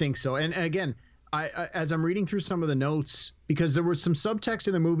 I would think so. And again, I as I'm reading through some of the notes, because there was some subtext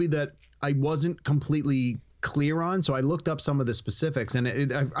in the movie that I wasn't completely clear on, so I looked up some of the specifics, and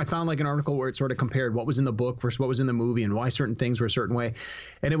I found like an article where it sort of compared what was in the book versus what was in the movie and why certain things were a certain way.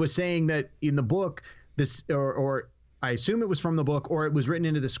 And it was saying that in the book, this or I assume it was from the book, or it was written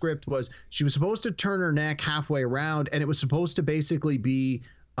into the script, was she was supposed to turn her neck halfway around, and it was supposed to basically be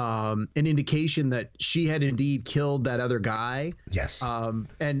an indication that she had indeed killed that other guy. Yes.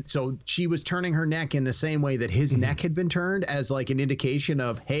 And so she was turning her neck in the same way that his neck had been turned, as like an indication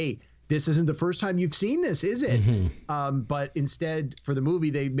of, hey, this isn't the first time you've seen this, is it? Mm-hmm. But instead, for the movie,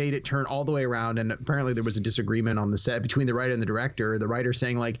 they made it turn all the way around. And apparently there was a disagreement on the set between the writer and the director. The writer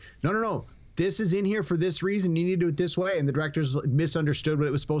saying like, no, this is in here for this reason. You need to do it this way. And the director's misunderstood what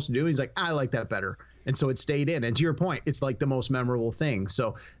it was supposed to do. He's like, I like that better. And so it stayed in. And to your point, it's like the most memorable thing.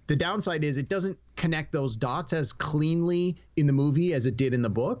 So the downside is it doesn't connect those dots as cleanly in the movie as it did in the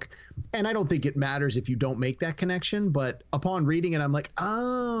book. And I don't think it matters if you don't make that connection. But upon reading it, I'm like,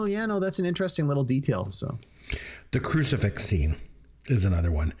 oh, yeah, no, that's an interesting little detail. So the crucifix scene is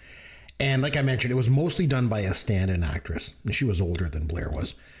another one. And like I mentioned, it was mostly done by a stand-in actress. And she was older than Blair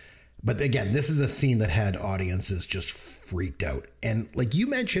was. But again, this is a scene that had audiences just freaked out. And like you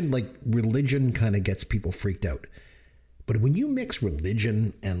mentioned, like religion kind of gets people freaked out. But when you mix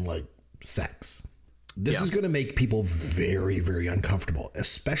religion and like sex, this is going to make people very, very uncomfortable,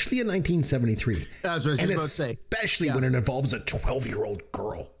 especially in 1973. That's what I was just about to say. Especially when it involves a 12-year-old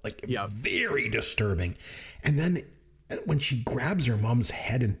girl. Like very disturbing. And then when she grabs her mom's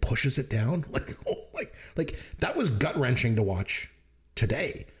head and pushes it down, like that was gut-wrenching to watch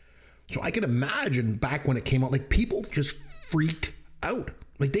today. So I can imagine back when it came out, like people just freaked out.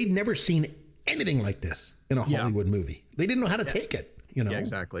 Like they'd never seen anything like this in a Hollywood movie. They didn't know how to take it, Yeah,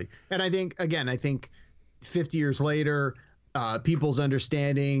 exactly. And I think 50 years later, people's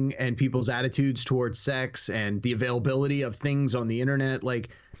understanding and people's attitudes towards sex and the availability of things on the internet,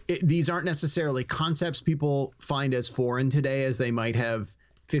 these aren't necessarily concepts people find as foreign today as they might have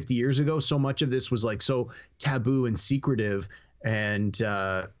 50 years ago. So much of this was like so taboo and secretive. And,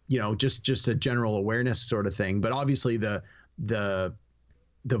 just a general awareness sort of thing. But obviously the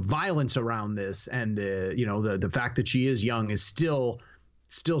violence around this and the fact that she is young is still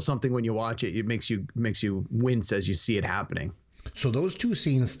something when you watch it, it makes you wince as you see it happening. So those two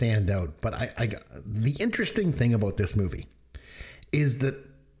scenes stand out. But the interesting thing about this movie is that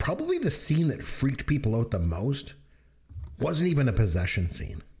probably the scene that freaked people out the most wasn't even a possession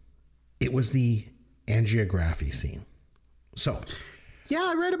scene. It was the angiography scene. So, yeah,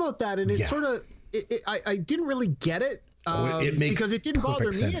 I read about that, and it's sort of I didn't really get it, because it didn't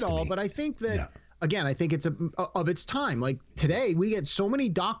bother me at all. But I think that again, I think it's of its time. Like today, we get so many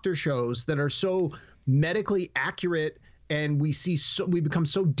doctor shows that are so medically accurate, and we become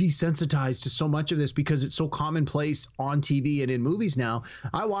so desensitized to so much of this because it's so commonplace on TV and in movies now.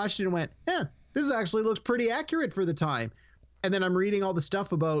 I watched it and went, this actually looks pretty accurate for the time. And then I'm reading all the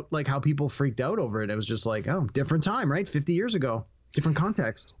stuff about like how people freaked out over it. It was just like, different time, right? 50 years ago, different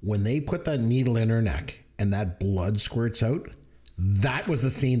context. When they put that needle in her neck and that blood squirts out, that was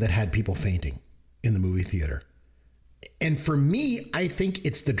the scene that had people fainting in the movie theater. And for me, I think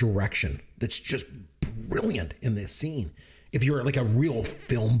it's the direction that's just brilliant in this scene. If you're like a real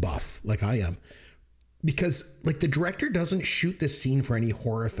film buff like I am, because like the director doesn't shoot this scene for any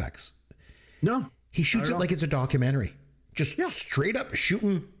horror effects. No, he shoots it like it's a documentary. Just straight up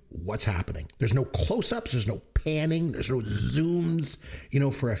shooting what's happening. There's no close-ups. There's no panning. There's no zooms,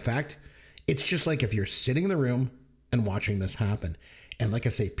 for effect. It's just like if you're sitting in the room and watching this happen. And like I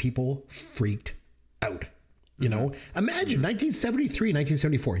say, people freaked out. Imagine 1973,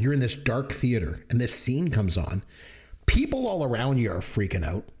 1974. You're in this dark theater and this scene comes on. People all around you are freaking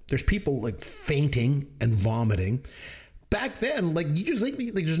out. There's people like fainting and vomiting. Back then, like you just like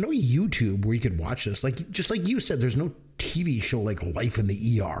there's no YouTube where you could watch this. Like just like you said, there's no TV show like Life in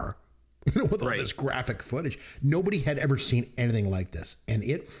the ER, with all this graphic footage. Nobody had ever seen anything like this, and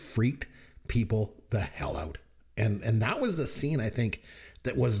it freaked people the hell out. And that was the scene I think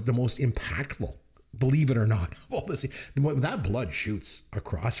that was the most impactful believe it or not. Well, when that blood shoots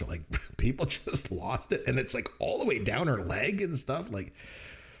across her, like people just lost it. And it's like all the way down her leg and stuff. Like,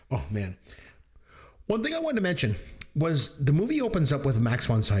 oh man. One thing I wanted to mention was the movie opens up with Max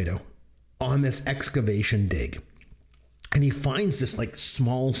von Sydow on this excavation dig. And he finds this like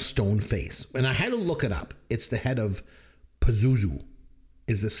small stone face. And I had to look it up. It's the head of Pazuzu,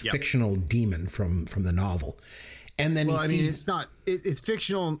 is this fictional demon from the novel. And then it's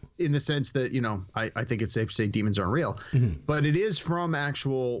fictional in the sense that, I think it's safe to say demons aren't real, but it is from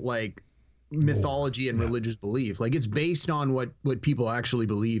actual like mythology and religious belief. Like it's based on what people actually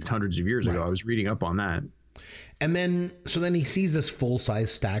believed hundreds of years ago. I was reading up on that. And then he sees this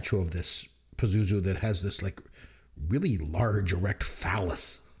full-size statue of this Pazuzu that has this like really large erect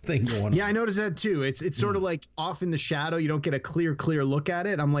phallus thing going on. Yeah, I noticed that too. It's sort of like off in the shadow. You don't get a clear look at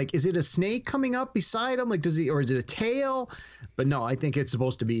it. I'm like, is it a snake coming up beside him? Like, or is it a tail? But no, I think it's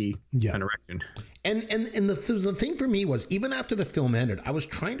supposed to be an erection. And the thing for me was, even after the film ended, I was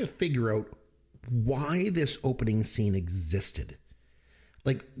trying to figure out why this opening scene existed.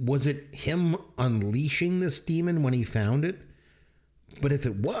 Like, was it him unleashing this demon when he found it? But if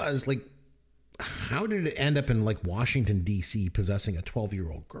it was, like, how did it end up in like Washington, D.C. possessing a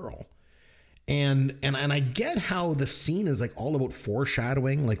 12-year-old girl? And I get how the scene is like all about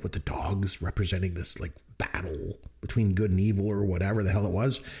foreshadowing, like with the dogs representing this like battle between good and evil or whatever the hell it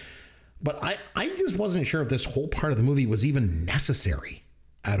was. But I just wasn't sure if this whole part of the movie was even necessary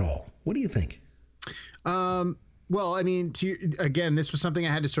at all. What do you think? Well, I mean, again, this was something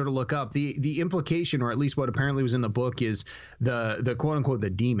I had to sort of look up. The implication, or at least what apparently was in the book, is the quote unquote the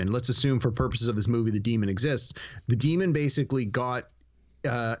demon. Let's assume for purposes of this movie, the demon exists. The demon basically got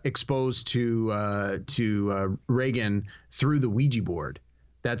exposed to Regan through the Ouija board.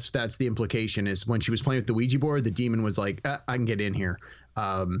 That's the implication, is when she was playing with the Ouija board, the demon was like, I can get in here.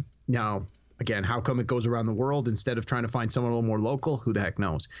 Now, again, how come it goes around the world instead of trying to find someone a little more local? Who the heck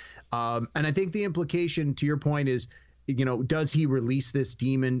knows? And I think the implication, to your point, is, does he release this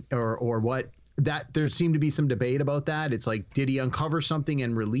demon or what? That there seemed to be some debate about that. It's like, did he uncover something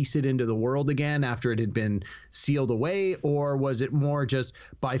and release it into the world again after it had been sealed away? Or was it more just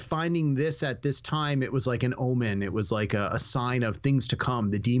by finding this at this time, it was like an omen. It was like a sign of things to come.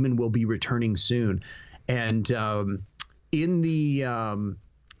 The demon will be returning soon. And in the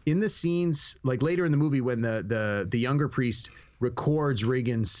scenes, like later in the movie, when the younger priest records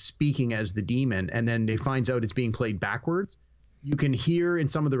Regan speaking as the demon, and then they finds out it's being played backwards, you can hear in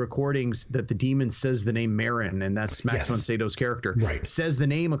some of the recordings that the demon says the name Marin, and that's Max von Sydow's character, says the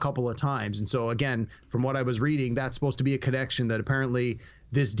name a couple of times. And so again, from what I was reading, that's supposed to be a connection that apparently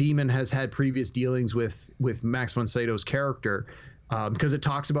this demon has had previous dealings with Max von Sydow's character, because it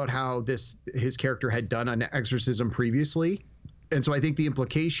talks about how his character had done an exorcism previously. And so I think the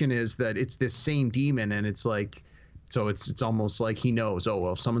implication is that it's this same demon, and it's like, so it's almost like he knows, oh,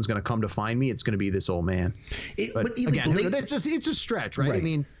 well, if someone's going to come to find me, it's going to be this old man. But again, it's a stretch, right? I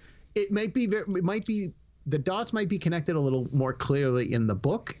mean, it might be the dots might be connected a little more clearly in the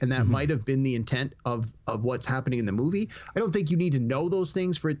book, and that might have been the intent of what's happening in the movie. I don't think you need to know those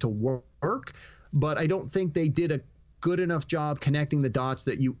things for it to work, but I don't think they did a good enough job connecting the dots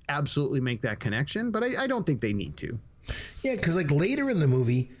that you absolutely make that connection. But I don't think they need to. Yeah, because like later in the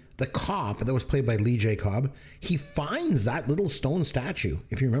movie, the cop that was played by Lee J. Cobb, he finds that little stone statue,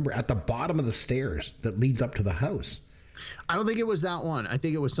 if you remember, at the bottom of the stairs that leads up to the house. I don't think it was that one. I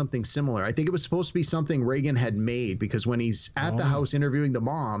think it was something similar. I think it was supposed to be something Regan had made, because when he's at the house interviewing the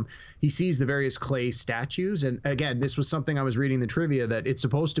mom, he sees the various clay statues. And again, this was something I was reading the trivia, that it's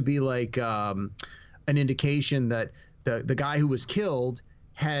supposed to be like an indication that the guy who was killed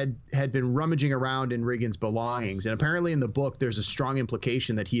had been rummaging around in Regan's belongings. And apparently in the book, there's a strong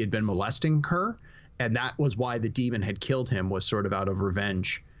implication that he had been molesting her. And that was why the demon had killed him, was sort of out of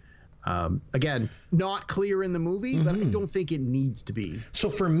revenge. Again, not clear in the movie, but I don't think it needs to be. So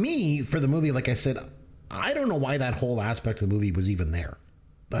for me, for the movie, like I said, I don't know why that whole aspect of the movie was even there.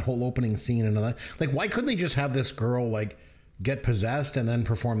 That whole opening scene and all that. Like, why couldn't they just have this girl like get possessed and then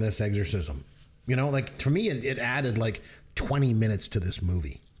perform this exorcism? Like for me, it added like 20 minutes to this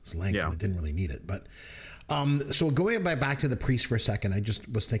movie. It's length. Yeah. It didn't really need it. But so going back to the priest for a second, I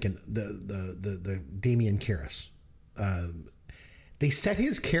just was thinking the Damien Karras. They set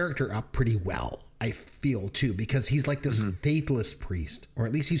his character up pretty well, I feel, too, because he's like this faithless priest, or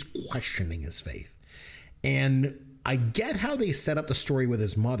at least he's questioning his faith. And I get how they set up the story with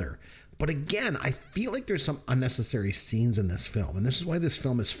his mother. But again, I feel like there's some unnecessary scenes in this film. And this is why this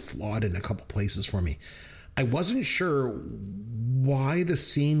film is flawed in a couple places for me. I wasn't sure why the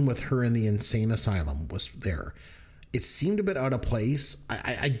scene with her in the insane asylum was there. it seemed a bit out of place.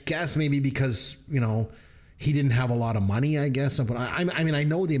 I guess maybe because, he didn't have a lot of money, I guess. But I mean, I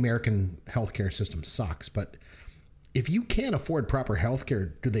know the American healthcare system sucks, but if you can't afford proper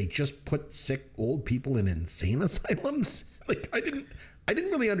healthcare, do they just put sick old people in insane asylums? Like, I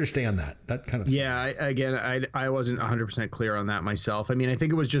didn't really understand that kind of thing. Yeah, I wasn't 100% clear on that myself. I mean, I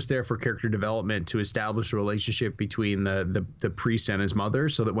think it was just there for character development to establish a relationship between the priest and his mother,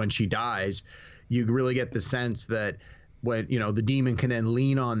 so that when she dies, you really get the sense that when the demon can then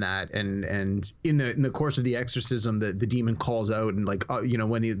lean on that, and in the course of the exorcism, the demon calls out, and like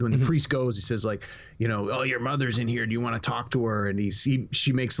when the priest goes, he says like, oh, your mother's in here, do you want to talk to her? And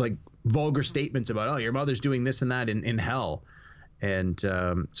she makes like vulgar statements about, oh, your mother's doing this and that in hell. And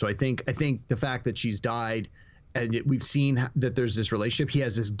so I think the fact that she's died, and we've seen that there's this relationship, he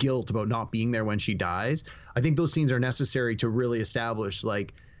has this guilt about not being there when she dies. I think those scenes are necessary to really establish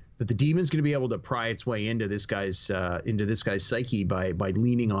like that the demon's going to be able to pry its way into this guy's psyche by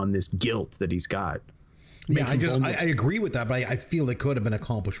leaning on this guilt that he's got. Yeah, I agree with that, but I feel it could have been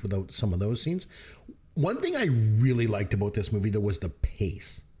accomplished without some of those scenes. One thing I really liked about this movie, though, was the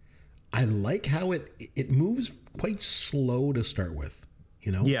pace. I like how it moves quite slow to start with,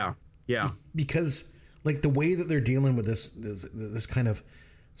 Yeah. Because like the way that they're dealing with this kind of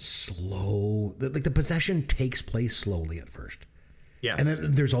slow, like the possession takes place slowly at first. Yes. And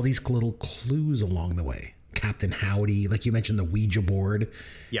then there's all these little clues along the way. Captain Howdy, like you mentioned, the Ouija board.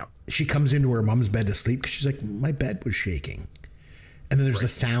 Yeah. She comes into her mom's bed to sleep because she's like, my bed was shaking. And then there's the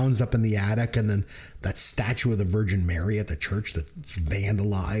sounds up in the attic, and then that statue of the Virgin Mary at the church that's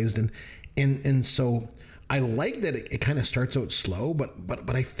vandalized. And so I like that it kind of starts out slow, but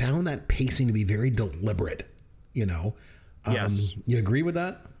I found that pacing to be very deliberate, Yes. You agree with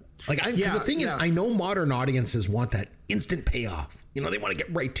that? Like, because the thing is, I know modern audiences want that instant payoff. They want to get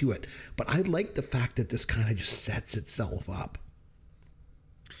right to it. But I like the fact that this kind of just sets itself up.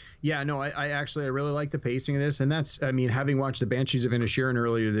 Yeah, no, I really like the pacing of this. And that's, I mean, having watched the Banshees of Inisherin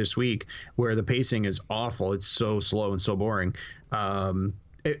earlier this week, where the pacing is awful. It's so slow and so boring.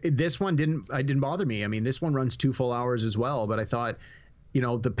 This one didn't bother me. I mean, this one runs 2 full hours as well. But I thought,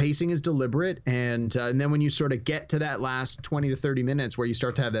 the pacing is deliberate. And then when you sort of get to that last 20 to 30 minutes where you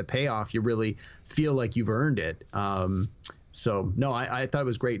start to have that payoff, you really feel like you've earned it. So, no, I thought it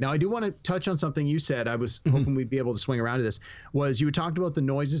was great. Now, I do want to touch on something you said. I was hoping we'd be able to swing around to this. Was you talked about the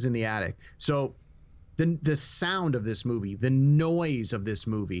noises in the attic. So the sound of this movie, the noise of this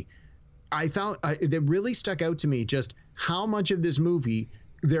movie, I thought it really stuck out to me just how much of this movie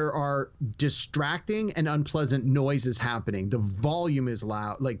there are distracting and unpleasant noises happening. The volume is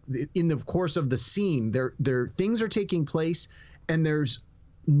loud. Like in the course of the scene, there things are taking place, and there's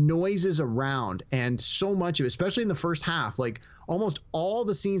noises around, and so much of it, especially in the first half, like almost all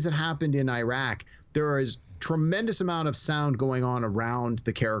the scenes that happened in Iraq, there is tremendous amount of sound going on around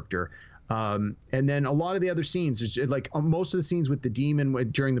the character. And then a lot of the other scenes, like most of the scenes with the demon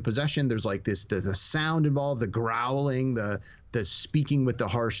during the possession, there's a sound involved, the growling, the speaking with the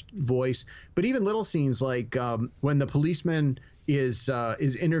harsh voice. But even little scenes like when the policeman is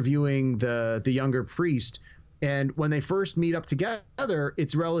interviewing the younger priest, and when they first meet up together,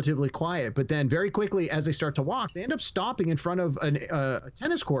 it's relatively quiet. But then very quickly, as they start to walk, they end up stopping in front of a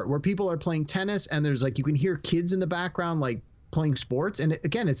tennis court where people are playing tennis, and there's you can hear kids in the background like playing sports. And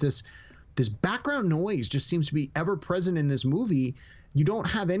again, it's this background noise just seems to be ever present in this movie. You don't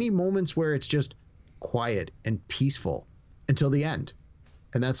have any moments where it's just quiet and peaceful until the end.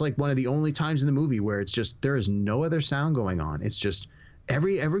 And that's like one of the only times in the movie where it's just, there is no other sound going on. It's just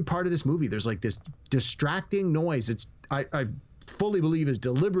every part of this movie, there's like this distracting noise. I fully believe is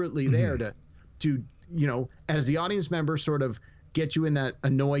deliberately there to, as the audience member sort of get you in that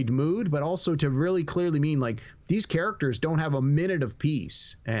annoyed mood, but also to really clearly mean like these characters don't have a minute of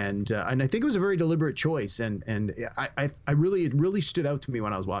peace. And I think it was a very deliberate choice. And it really stood out to me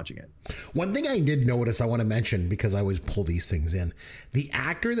when I was watching it. One thing I did notice, I want to mention, because I always pull these things in, the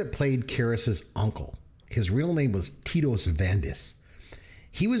actor that played Karis's uncle, his real name was Titos Vandis.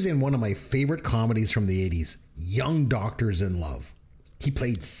 He was in one of my favorite comedies from the 80s, Young Doctors in Love. He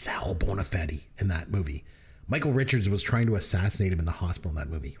played Sal Bonafede in that movie. Michael Richards was trying to assassinate him in the hospital in that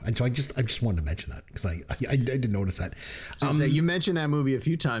movie. And so I just wanted to mention that because I did notice that. So you mentioned that movie a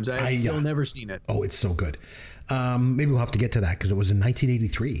few times. I've still never seen it. Oh, it's so good. Maybe we'll have to get to that because it was in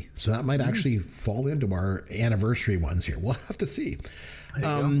 1983. So that might actually fall into our anniversary ones here. We'll have to see.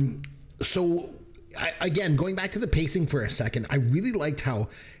 So again, going back to the pacing for a second, I really liked how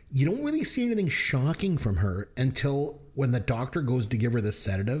you don't really see anything shocking from her until when the doctor goes to give her the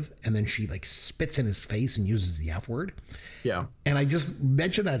sedative and then she like spits in his face and uses the F word. Yeah. And I just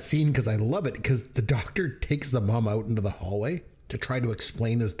mentioned that scene because I love it, because the doctor takes the mom out into the hallway to try to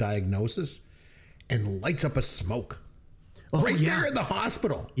explain his diagnosis and lights up a smoke. Right there in the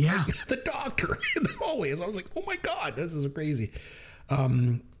hospital. Yeah. Like, the doctor in the hallway. So I was like, oh my God, this is crazy.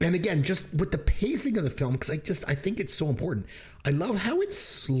 And again, just with the pacing of the film, because I think it's so important. I love how it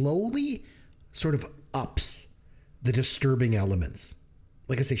slowly sort of ups the disturbing elements.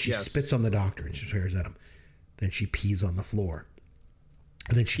 Like I say, she spits on the doctor and she swears at him. Then she pees on the floor.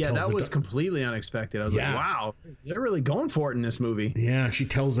 And then she tells that was completely unexpected. I was like, wow, they're really going for it in this movie. Yeah, she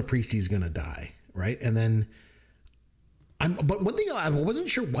tells the priest he's going to die, right? And then, but one thing I wasn't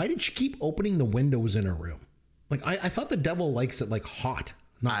sure, why did she keep opening the windows in her room? Like, I thought the devil likes it like hot,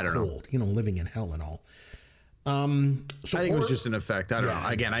 not cold, living in hell and all. So I think it was just an effect. I don't know.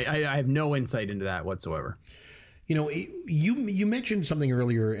 Again, I have no insight into that whatsoever. You mentioned something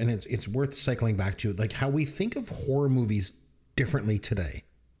earlier, and it's worth cycling back to, like how we think of horror movies differently today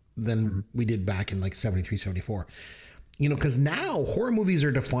than we did back in like 73, 74. Because now horror movies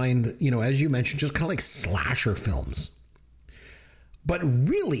are defined, as you mentioned, just kind of like slasher films. But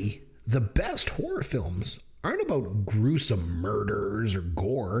really, the best horror films aren't about gruesome murders or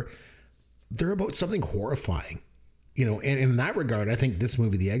gore. They're about something horrifying. And in that regard, I think this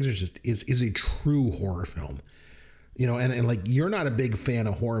movie, The Exorcist, is a true horror film. And like, you're not a big fan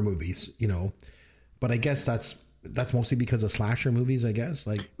of horror movies, but I guess that's mostly because of slasher movies, I guess.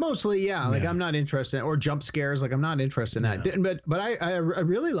 Like mostly, yeah. Like I'm not interested, or jump scares. Like I'm not interested in that. But I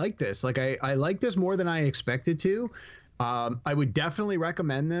really like this. Like I like this more than I expected to. I would definitely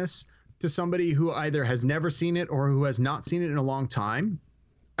recommend this to somebody who either has never seen it or who has not seen it in a long time.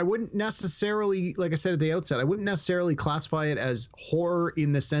 I wouldn't necessarily, like I said at the outset, I wouldn't necessarily classify it as horror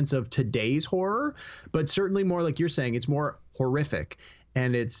in the sense of today's horror, but certainly more like you're saying, it's more horrific.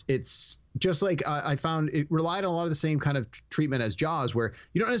 And it's just like I found it relied on a lot of the same kind of treatment as Jaws, where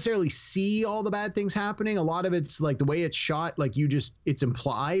you don't necessarily see all the bad things happening. A lot of it's like the way it's shot, like it's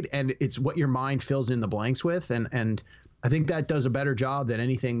implied, and it's what your mind fills in the blanks with. And I think that does a better job than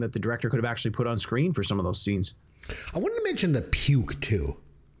anything that the director could have actually put on screen for some of those scenes. I wanted to mention the puke too,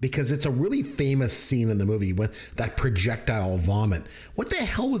 because it's a really famous scene in the movie when that projectile vomit. What the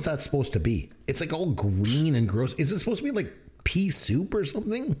hell was that supposed to be? It's like all green and gross. Is it supposed to be like pea soup or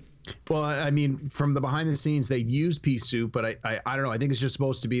something? Well, I mean, from the behind the scenes, they used pea soup, but I don't know. I think it's just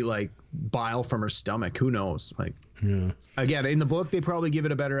supposed to be like bile from her stomach. Who knows? Like, again, in the book, they probably give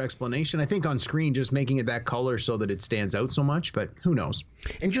it a better explanation. I think on screen, just making it that color so that it stands out so much, but who knows?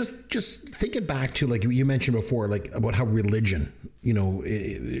 And just thinking back to, like you mentioned before, like about how religion,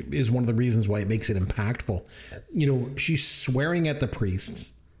 is one of the reasons why it makes it impactful. She's swearing at the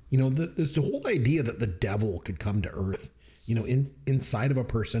priests. There's the whole idea that the devil could come to earth, inside of a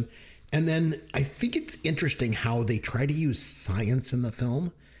person. And then I think it's interesting how they try to use science in the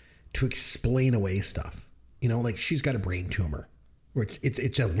film to explain away stuff. Like she's got a brain tumor, or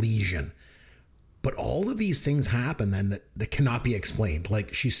it's a lesion. But all of these things happen then that cannot be explained.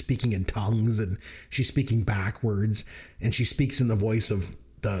 Like she's speaking in tongues and she's speaking backwards, and she speaks in the voice of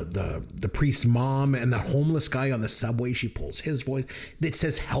the priest's mom, and the homeless guy on the subway, she pulls his voice. It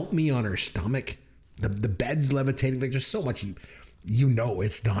says "help me" on her stomach. The bed's levitating. Like there's so much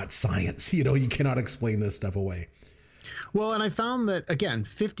it's not science. You cannot explain this stuff away. Well, and I found that, again,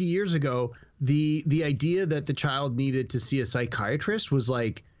 50 years ago, the idea that the child needed to see a psychiatrist was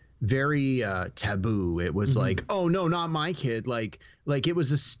like very taboo. It was like, oh no, not my kid. Like it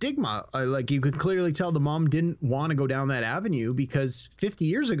was a stigma. Like you could clearly tell the mom didn't want to go down that avenue, because 50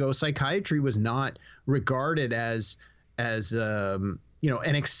 years ago, psychiatry was not regarded as an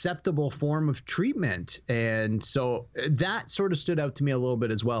acceptable form of treatment. And so that sort of stood out to me a little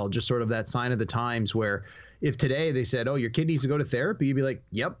bit as well. Just sort of that sign of the times, where if today they said, oh, your kid needs to go to therapy, you'd be like,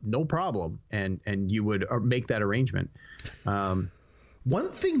 yep, no problem. And you would make that arrangement. One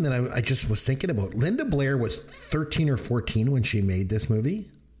thing that I just was thinking about, Linda Blair was 13 or 14 when she made this movie.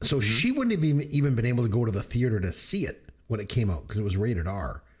 So she wouldn't have even been able to go to the theater to see it when it came out, because it was rated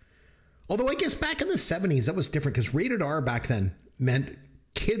R. Although I guess back in the 70s, that was different, because rated R back then meant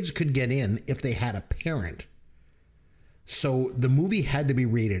kids could get in if they had a parent. So the movie had to be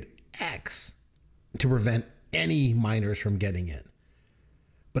rated X to prevent any minors from getting in.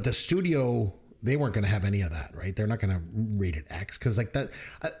 But the studio, they weren't going to have any of that, right? They're not going to rate it X, because like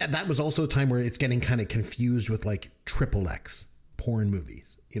that was also a time where it's getting kind of confused with like XXX porn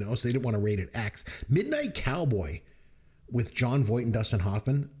movies, so they didn't want to rate it X. Midnight Cowboy with Jon Voight and Dustin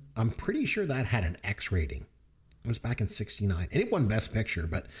Hoffman, I'm pretty sure that had an X rating. It was back in '69, and it won Best Picture.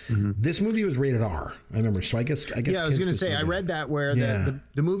 But this movie was rated R. I remember. So I guess. Yeah, I was going to say I read that where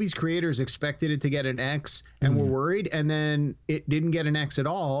the movie's creators expected it to get an X and were worried, and then it didn't get an X at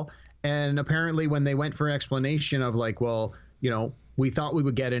all. And apparently, when they went for an explanation of like, well, you know, we thought we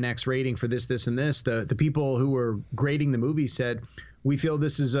would get an X rating for this, this, and this, the people who were grading the movie said, we feel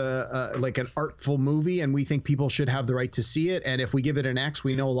this is like an artful movie, and we think people should have the right to see it. And if we give it an X,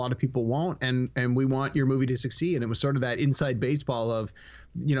 we know a lot of people won't, and we want your movie to succeed. And it was sort of that inside baseball of,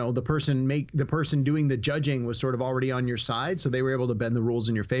 you know, the person doing the judging was sort of already on your side, so they were able to bend the rules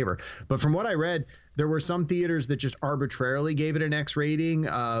in your favor. But from what I read, there were some theaters that just arbitrarily gave it an X rating,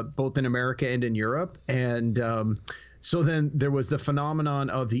 both in America and in Europe. And so then there was the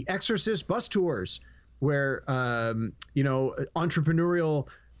phenomenon of the Exorcist bus tours, where, you know, entrepreneurial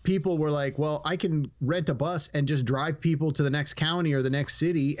people were like, well, I can rent a bus and just drive people to the next county or the next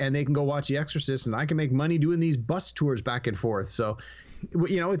city, and they can go watch The Exorcist, and I can make money doing these bus tours back and forth. So,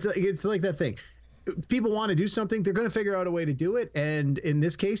 you know, it's like that thing. People want to do something, they're going to figure out a way to do it. And in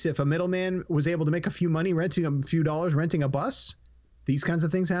this case, if a middleman was able to make a few dollars renting a bus, these kinds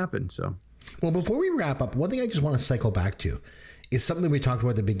of things happen. So, well, before we wrap up, one thing I just want to cycle back to is something we talked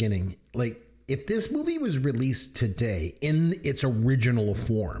about at the beginning. Like, if this movie was released today in its original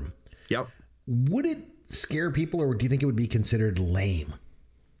form, would it scare people, or do you think it would be considered lame?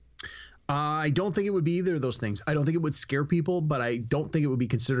 I don't think it would be either of those things. I don't think it would scare people, but I don't think it would be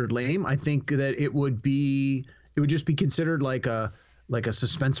considered lame. I think that it would just be considered like a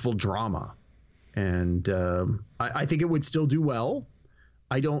suspenseful drama. And I think it would still do well.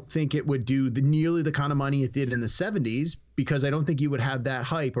 I don't think it would do nearly the kind of money it did in the 70s, because I don't think you would have that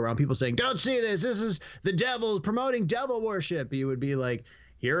hype around people saying, don't see this. This is the devil promoting devil worship. You would be like,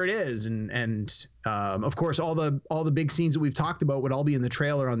 here it is. And of course, all the big scenes that we've talked about would all be in the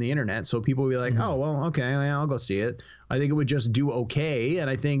trailer on the internet. So people would be like, oh, well, okay, I'll go see it. I think it would just do okay. And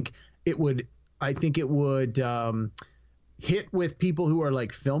I think it would hit with people who are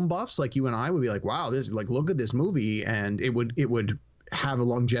like film buffs, like you and I would be like, wow, this, like, look at this movie. And it would have a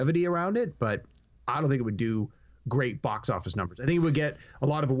longevity around it, but I don't think it would do great box office numbers. I think it would get a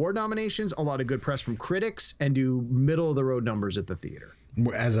lot of award nominations, a lot of good press from critics, and do middle of the road numbers at the theater.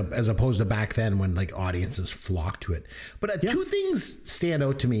 As opposed to back then when like audiences flocked to it. But two things stand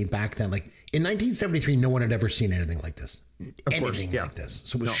out to me back then. Like in 1973, no one had ever seen anything like this. Like this.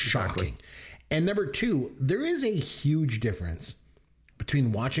 So it was shocking. Exactly. And number two, there is a huge difference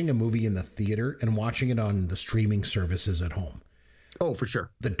between watching a movie in the theater and watching it on the streaming services at home. Oh, for sure.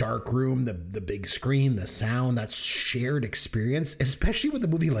 The dark room, the big screen, the sound, that shared experience, especially with a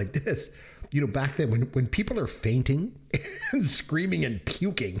movie like this. You know, back then when people are fainting and screaming and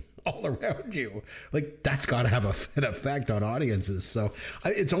puking all around you, like that's got to have an effect on audiences. So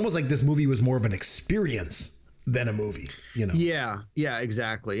it's almost like this movie was more of an experience than a movie, you know? Yeah,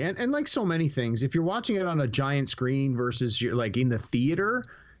 exactly. And like so many things, if you're watching it on a giant screen versus you're like in the theater,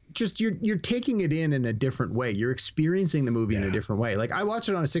 just you're taking it in a different way. You're experiencing the movie in a different way. Like I watched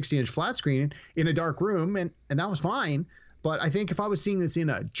it on a 60-inch flat screen in a dark room, and that was fine. But I think if I was seeing this in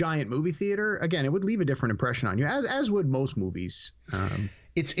a giant movie theater, again, it would leave a different impression on you, as would most movies.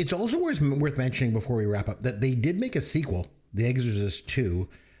 It's also worth mentioning before we wrap up that they did make a sequel, The Exorcist 2,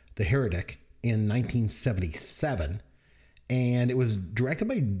 The Heretic, in 1977, and it was directed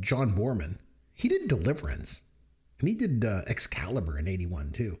by John Boorman. He did Deliverance. And he did Excalibur in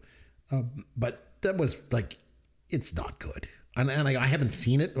 81 too. But that was like, it's not good. And I haven't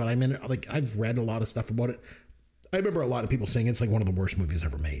seen it, but I've read a lot of stuff about it. I remember a lot of people saying it's like one of the worst movies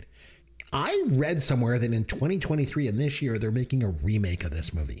ever made. I read somewhere that in 2023 and this year, they're making a remake of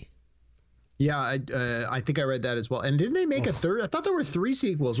this movie. Yeah, I think I read that as well. And didn't they make a third? I thought there were 3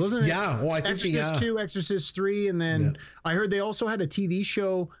 sequels, wasn't it? Yeah, well, I think Exorcist 2, Exorcist 3, and then I heard they also had a TV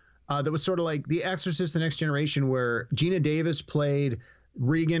show that was sort of like The Exorcist: The Next Generation, where Gina Davis played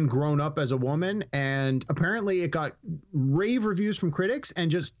Regan grown up as a woman, and apparently it got rave reviews from critics and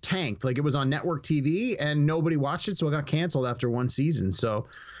just tanked. Like it was on network TV and nobody watched it, so it got canceled after 1 season. So,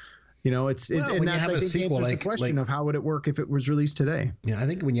 you know, and that's I think answers the question of how would it work if it was released today. Yeah, I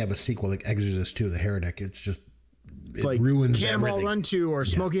think when you have a sequel like Exorcist 2, The Heretic, it like ruins Cannonball everything. Run 2 or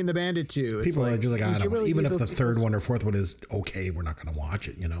Smokey and the Bandit 2. People are just like, I don't know. Even if the third one or fourth one is okay, we're not going to watch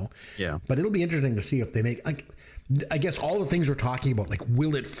it, you know? Yeah. But it'll be interesting to see if they make, like, I guess all the things we're talking about, like,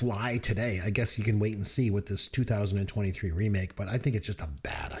 will it fly today? I guess you can wait and see with this 2023 remake, but I think it's just a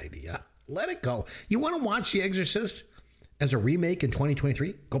bad idea. Let it go. You want to watch The Exorcist as a remake in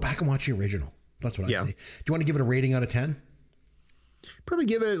 2023? Go back and watch the original. That's what I say. Do you want to give it a rating out of 10? Probably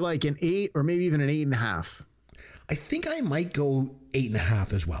give it like an 8 or maybe even an 8.5. I think I might go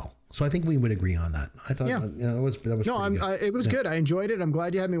 8.5 as well. So I think we would agree on that. I thought that was no, good. It was good. I enjoyed it. I'm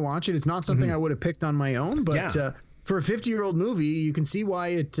glad you had me watch it. It's not something I would have picked on my own, but for a 50-year-old movie, you can see why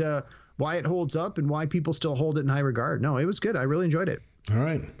it holds up and why people still hold it in high regard. No, it was good. I really enjoyed it. All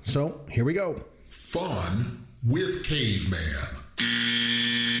right. So here we go. Fun with Caveman.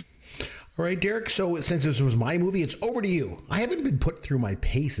 All right, Derek. So since this was my movie, it's over to you. I haven't been put through my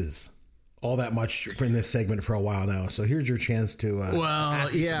paces all that much in this segment for a while now. So here's your chance to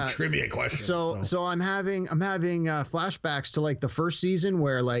ask me some trivia questions. So I'm having flashbacks to like the first season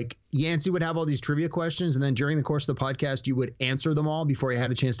where like Yancey would have all these trivia questions, and then during the course of the podcast you would answer them all before he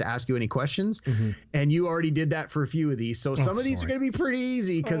had a chance to ask you any questions. And you already did that for a few of these. So some of these are going to be pretty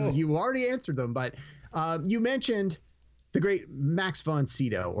easy because you already answered them. But you mentioned the great Max von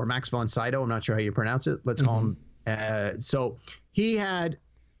Sydow, or Max von Sydow. I'm not sure how you pronounce it. Let's call him. So he had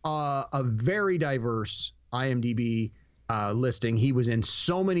a very diverse IMDb listing. He was in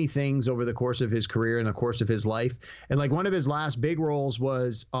so many things over the course of his career and the course of his life. And like one of his last big roles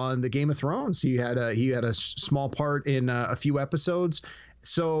was on the Game of Thrones. He had a small part in a few episodes.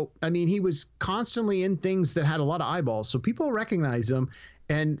 So, I mean, he was constantly in things that had a lot of eyeballs. So people recognize him.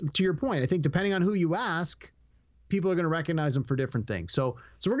 And to your point, I think depending on who you ask, people are going to recognize them for different things. So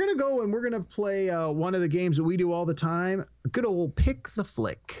we're going to go and we're going to play one of the games that we do all the time. A good old Pick the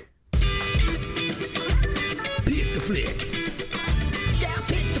Flick. Pick the flick. Yeah,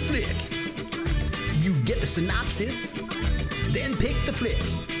 pick the flick. You get the synopsis, then pick the flick.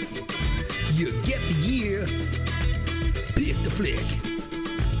 You get the year, pick the flick.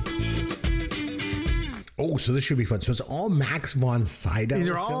 Oh, so this should be fun. So it's all Max von Sydow. These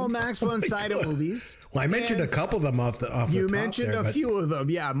are all Max von Sydow movies. Well, I mentioned a couple of them off the top. You mentioned a few of them.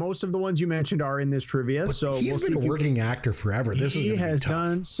 Yeah, most of the ones you mentioned are in this trivia. So he's been a working actor forever. He has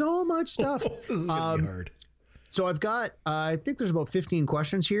done so much stuff. This is going to be hard. So I've got, I think there's about 15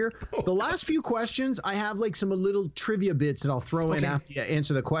 questions here. The last few questions, I have like some little trivia bits that I'll throw in after you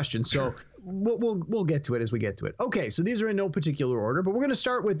answer the question. So we'll get to it as we get to it. Okay, so these are in no particular order, but we're going to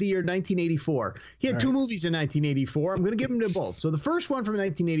start with the year 1984. He had two movies in 1984. I'm going to give them to both. So the first one from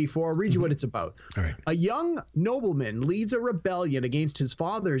 1984, I'll read you what it's about. All right. A young nobleman leads a rebellion against his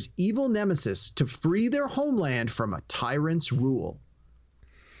father's evil nemesis to free their homeland from a tyrant's rule.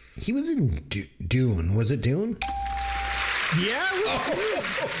 He was in Dune. Was it Dune? Yeah,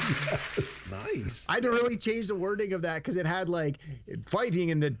 Yes, nice. I had to really change the wording of that because it had like fighting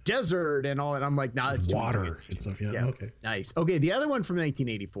in the desert and all that. I'm like, nah, it's water. It's okay. Nice. Okay, the other one from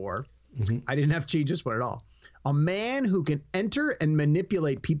 1984. I didn't have to change this one at all. A man who can enter and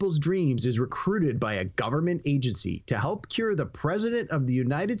manipulate people's dreams is recruited by a government agency to help cure the president of the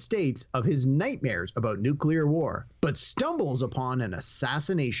United States of his nightmares about nuclear war, but stumbles upon an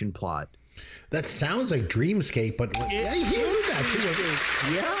assassination plot. That sounds like Dreamscape, but he was in that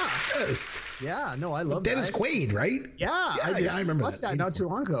too. Yeah. Yes. Yeah. No, I love Dennis Quaid, right? Yeah. I remember watched that not too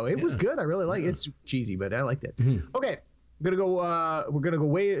long ago. It was good. I really like it. It's cheesy, but I liked it. Okay. We're gonna go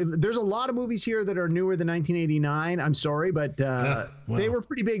way. There's a lot of movies here that are newer than 1989. I'm sorry, but they were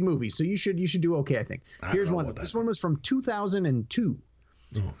pretty big movies, so you should do okay, I think. Here's one. This one was from 2002.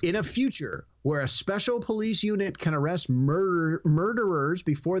 In a future where a special police unit can arrest murderers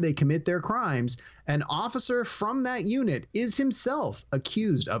before they commit their crimes, an officer from that unit is himself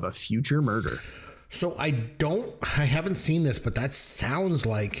accused of a future murder. So I haven't seen this, but that sounds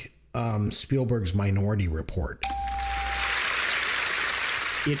like Spielberg's Minority Report.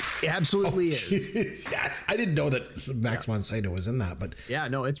 It absolutely is. Yes, I didn't know that Max von Sydow was in that, but yeah,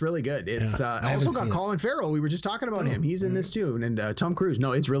 no, it's really good. It's also got Colin Farrell. We were just talking about him. He's in this too, and Tom Cruise.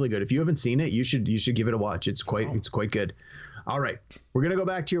 No, it's really good. If you haven't seen it, you should give it a watch. It's quite good. All right, we're gonna go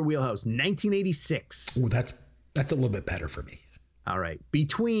back to your wheelhouse, 1986. Ooh, that's a little bit better for me. All right,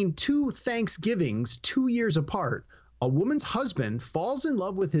 between two Thanksgivings 2 years apart, a woman's husband falls in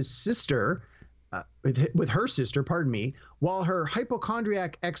love with his sister. With her sister, while her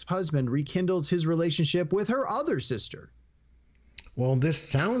hypochondriac ex-husband rekindles his relationship with her other sister. Well, this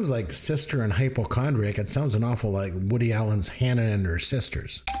sounds like Sister and Hypochondriac. It sounds an awful like Woody Allen's Hannah and Her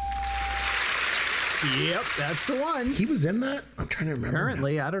Sisters. Yep, that's the one. He was in that? I'm trying to remember.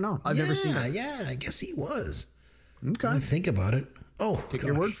 Apparently, I don't know. I've never seen it. Yeah, I guess he was. Okay. Think about it. Oh, take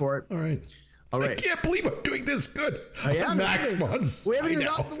your word for it. All right. I can't believe I'm doing this good. Max von Sydow. We haven't even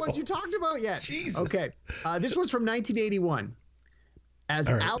got to the ones you talked about yet. Jesus. Okay. This one's from 1981. As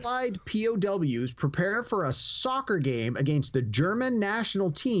Allied POWs prepare for a soccer game against the German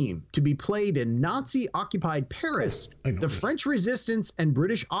national team to be played in Nazi-occupied Paris, the French resistance and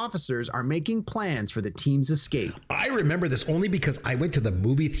British officers are making plans for the team's escape. I remember this only because I went to the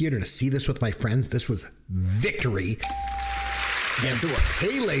movie theater to see this with my friends. This was Victory. Yes, it was.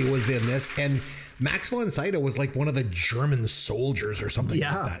 Pele was in this, and Max von Sydow was like one of the German soldiers or something like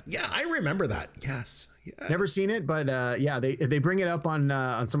that. Yeah, I remember that. Yes. Never seen it, but they bring it up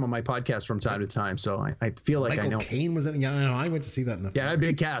on some of my podcasts from time to time. So I feel like I know. Michael Caine was in it. Yeah, I know. I went to see that in the a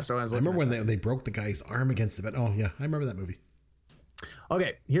big cast. So I remember when they broke the guy's arm against the bed. Oh, yeah. I remember that movie.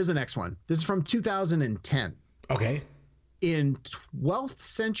 Okay, here's the next one. This is from 2010. Okay. In 12th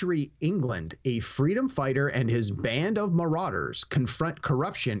century England, a freedom fighter and his band of marauders confront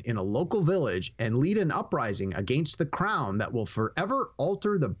corruption in a local village and lead an uprising against the crown that will forever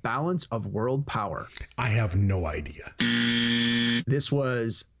alter the balance of world power. I have no idea. This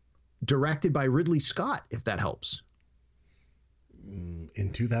was directed by Ridley Scott, if that helps.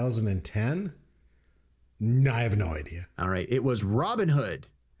 In 2010? No, I have no idea. All right. It was Robin Hood.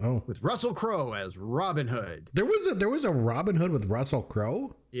 Oh, with Russell Crowe as Robin Hood. There was a Robin Hood with Russell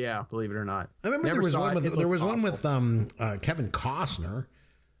Crowe. Yeah, believe it or not. I remember there was one with Kevin Costner.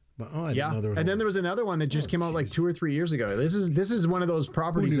 But I didn't know there was. And then there was another one that just came out like 2 or 3 years ago. This is one of those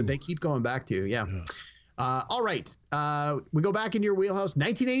properties that they keep going back to. Yeah. All right. We go back into your wheelhouse.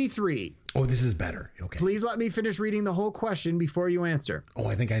 1983. Oh, this is better. Okay. Please let me finish reading the whole question before you answer. Oh,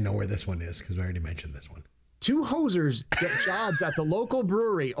 I think I know where this one is because I already mentioned this one. 2 hosers get jobs at the local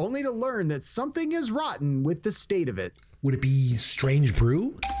brewery only to learn that something is rotten with the state of it. Would it be Strange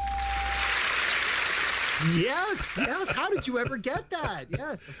Brew? Yes. How did you ever get that?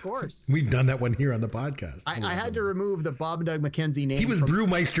 Yes, of course. We've done that one here on the podcast. I had to remove the Bob and Doug McKenzie name. He was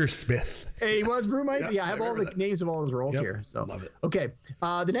Brewmeister Smith. He was Brewmeister. Yeah, I have all the names of all his roles here. So love it. Okay.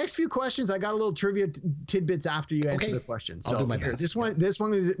 The next few questions, I got a little trivia tidbits after you answer the question. So I'll do my best. This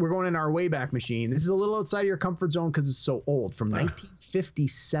one is, we're going in our Wayback Machine. This is a little outside of your comfort zone because it's so old. From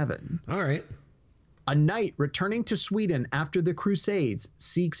 1957. All right. A knight returning to Sweden after the Crusades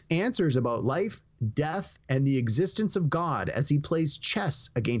seeks answers about life, death, and the existence of God as he plays chess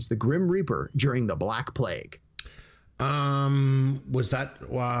against the Grim Reaper during the Black Plague. Was that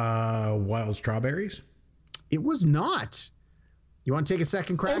Wild Strawberries? It was not. You want to take a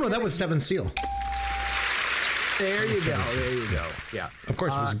second crack? Oh, no, that was Seventh Seal. There you go. Yeah. Of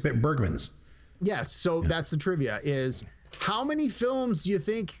course, it was Bergman's. Yes, so that's the trivia is how many films do you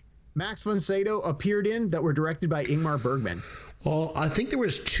think Max von Sydow appeared in that were directed by Ingmar Bergman? Well, I think there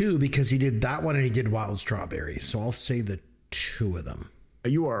was 2 because he did that one and he did Wild Strawberries. So I'll say the 2 of them.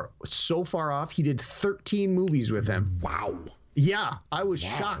 You are so far off. He did 13 movies with him. Wow. Yeah, I was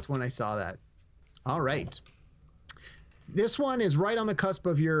shocked when I saw that. All right. This one is right on the cusp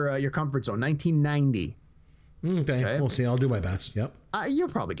of your comfort zone, 1990. Okay, we'll see. I'll do my best. Yep. You'll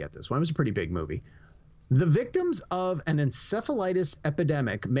probably get this one. It was a pretty big movie. The victims of an encephalitis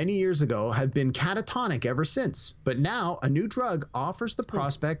epidemic many years ago have been catatonic ever since, but now a new drug offers the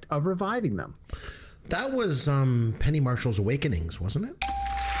prospect of reviving them. That was Penny Marshall's Awakenings, wasn't it?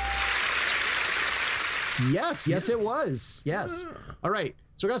 Yes, it was. Yes. All right,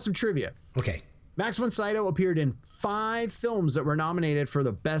 so I got some trivia. Okay. Max von Sydow appeared in 5 films that were nominated for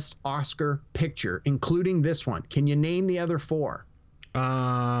the Best Oscar Picture, including this one. Can you name the other 4?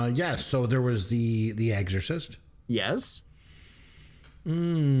 Yes. So there was the Exorcist. Yes.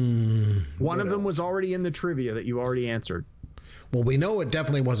 One of them was already in the trivia that you already answered. Well, we know it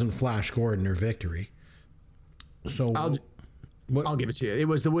definitely wasn't Flash Gordon or Victory. So I'll give it to you. It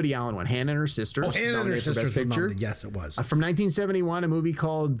was the Woody Allen one, Hannah and Her Sisters. Oh, Hannah and Her Sisters. Yes, it was. From 1971, a movie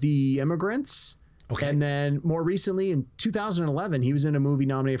called The Immigrants. Okay. And then more recently, in 2011, he was in a movie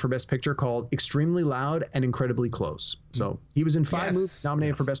nominated for Best Picture called Extremely Loud and Incredibly Close. So he was in 5 movies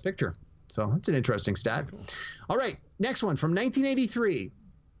nominated for Best Picture. So that's an interesting stat. Cool. All right, next one from 1983.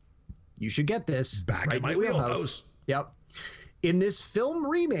 You should get this. Back in my wheelhouse. Yep. In this film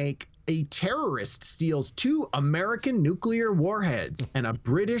remake, a terrorist steals 2 American nuclear warheads, and a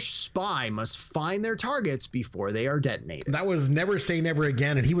British spy must find their targets before they are detonated. That was Never Say Never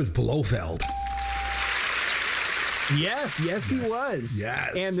Again, and he was Blofeld. Yes, he was.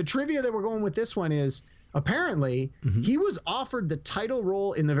 Yes. And the trivia that we're going with this one is apparently he was offered the title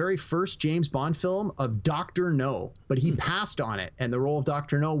role in the very first James Bond film of Dr. No, but he passed on it. And the role of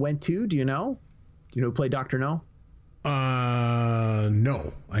Dr. No went to, do you know who played Dr. No?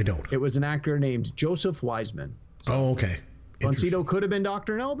 No, I don't. It was an actor named Joseph Wiseman. So okay. Von Sydow could have been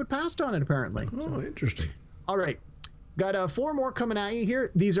Dr. No, but passed on it apparently. Oh, interesting. All right. Got 4 more coming at you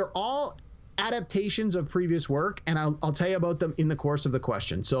here. These are all adaptations of previous work, and I'll tell you about them in the course of the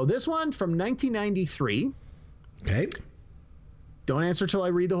question. So this one from 1993. Okay. Don't answer till I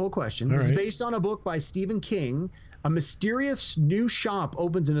read the whole question. This is based on a book by Stephen King. A mysterious new shop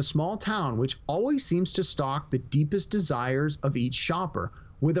opens in a small town which always seems to stock the deepest desires of each shopper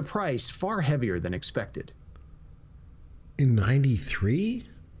with a price far heavier than expected. In 93?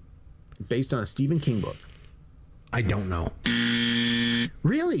 Based on a Stephen King book. I don't know.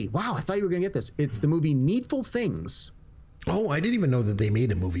 Really? Wow, I thought you were going to get this. It's the movie Needful Things. Oh, I didn't even know that they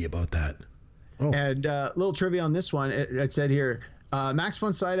made a movie about that. Oh. And a little trivia on this one. It said here, Max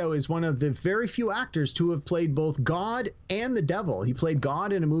von Sydow is one of the very few actors to have played both God and the devil. He played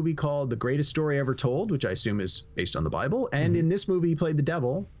God in a movie called The Greatest Story Ever Told, which I assume is based on the Bible. And in this movie, he played the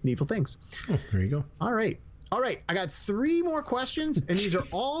devil, Needful Things. Oh, there you go. All right. I got 3 more questions, and these are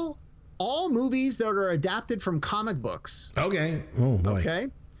all movies that are adapted from comic books. Okay. Oh, boy. Okay.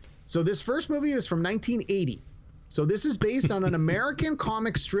 So this first movie is from 1980. So this is based on an American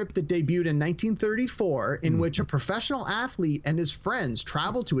comic strip that debuted in 1934, in which a professional athlete and his friends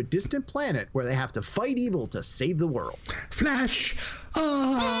travel to a distant planet where they have to fight evil to save the world. Flash.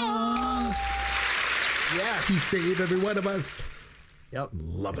 Ah. Yeah. He saved every one of us. Yep.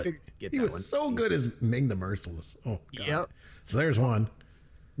 Love it. Get He that was one. so good as Ming the Merciless. Oh, God. Yep. So there's one.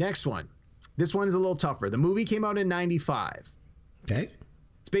 Next one. This one is a little tougher. The movie came out in 95. Okay.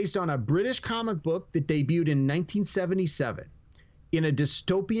 It's based on a British comic book that debuted in 1977. In a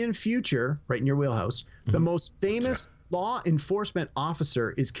dystopian future, right in your wheelhouse, the most famous law enforcement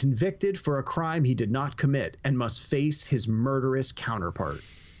officer is convicted for a crime he did not commit and must face his murderous counterpart.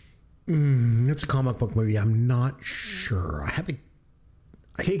 It's a comic book movie. I'm not sure. I haven't.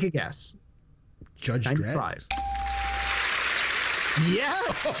 Take a guess. Judge 95. Dredd.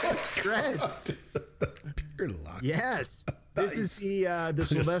 Yes, Judge Dredd. Dear luck. Yes. This is the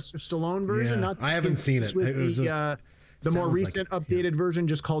Sylvester Stallone version. Yeah, Not I haven't seen it. With It was the more sounds recent like updated version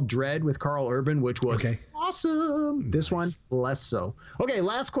just called Dredd with Carl Urban, which was Okay. awesome. This one, less so. Okay,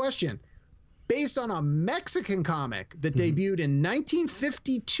 last question. Based on a Mexican comic that debuted in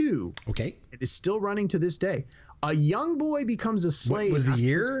 1952, Okay. it is still running to this day. A young boy becomes a slave. What was the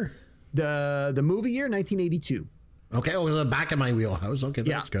year? The movie year, 1982. Okay. Oh, back in my wheelhouse. Okay,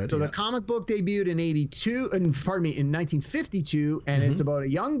 that's good. So the comic book debuted in 1952, and it's about a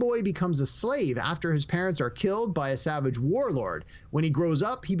young boy becomes a slave after his parents are killed by a savage warlord. When he grows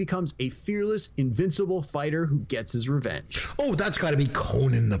up, he becomes a fearless, invincible fighter who gets his revenge. Oh, that's got to be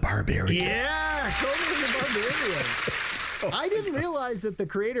Conan the Barbarian. Yeah, Conan the Barbarian. I didn't realize that the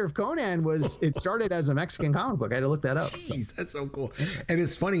creator of Conan it started as a Mexican comic book. I had to look that up. Jeez, that's so cool. And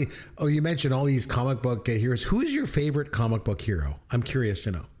it's funny. Oh, you mentioned all these comic book heroes. Who is your favorite comic book hero? I'm curious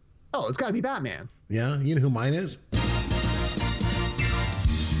to know. Oh, it's got to be Batman. Yeah, you know who mine is?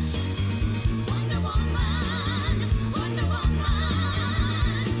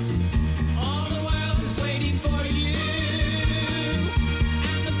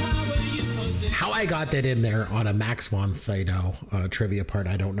 How I got that in there on a Max von Sydow trivia part,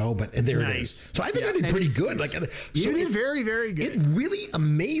 I don't know, but there it is. So I think I did pretty good. You did very, very good. It really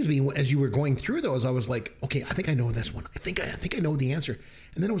amazed me as you were going through those. I was like, okay, I think I know this one. I think I know the answer.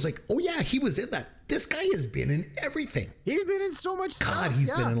 And then I was like, oh yeah, he was in that. This guy has been in everything. He's been in so much stuff. God,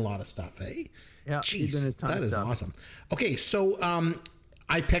 he's been in a lot of stuff, eh? Yeah, he's been in a ton that of is stuff. awesome. Okay, so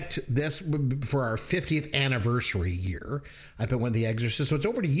I picked this for our 50th anniversary year. I picked one of The Exorcist. So it's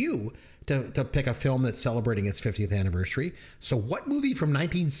over to you to pick a film that's celebrating its 50th anniversary. So what movie from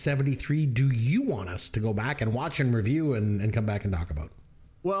 1973 do you want us to go back and watch and review and come back and talk about?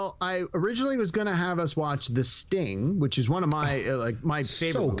 Well, I originally was going to have us watch The Sting, which is one of my my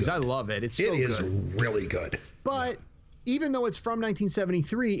favorite movies. I love it. It's so good. It is really good. But even though it's from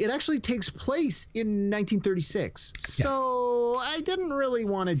 1973, it actually takes place in 1936. So I didn't really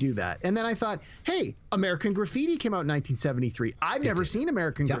want to do that. And then I thought, hey, American Graffiti came out in 1973. I've never seen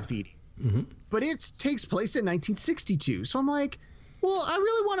American Graffiti. But it takes place in 1962. So I'm like, well, I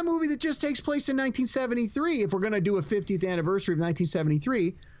really want a movie that just takes place in 1973 if we're going to do a 50th anniversary of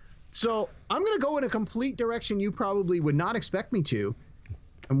 1973. So I'm going to go in a complete direction you probably would not expect me to.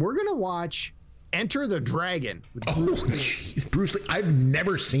 And we're going to watch Enter the Dragon with Bruce Lee. Jeez, Bruce Lee. I've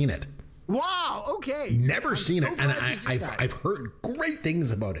never seen it. Wow. Okay. Never seen it. And I've heard great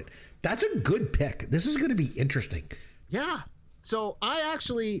things about it. That's a good pick. This is going to be interesting. Yeah. So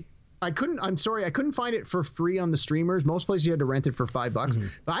I couldn't find it for free on the streamers. Most places you had to rent it for $5.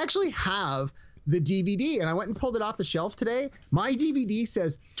 But I actually have the DVD, and I went and pulled it off the shelf today. My DVD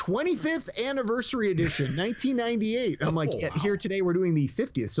says 25th anniversary edition, 1998. I'm like, here today we're doing the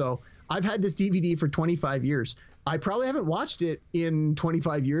 50th. So I've had this DVD for 25 years. I probably haven't watched it in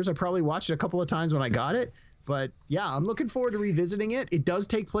 25 years. I probably watched it a couple of times when I got it. But yeah, I'm looking forward to revisiting it. It does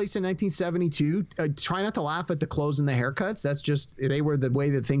take place in 1972. Try not to laugh at the clothes and the haircuts. That's just, they were the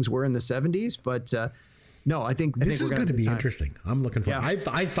way that things were in the 70s. But no, I think this is going to be interesting. I'm looking for. I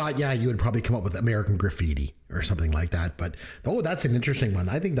thought, you would probably come up with American Graffiti or something like that. But that's an interesting one.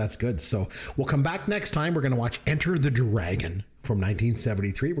 I think that's good. So we'll come back next time. We're going to watch Enter the Dragon from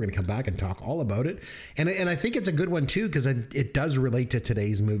 1973. We're going to come back and talk all about it. And I think it's a good one too, because it does relate to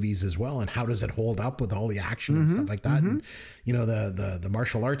today's movies as well. And how does it hold up with all the action and stuff like that? And, the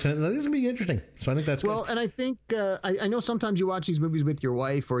martial arts. And this is going to be interesting. So I think that's well. Good. And I think I know sometimes you watch these movies with your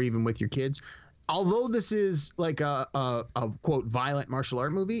wife or even with your kids. Although this is like a quote violent martial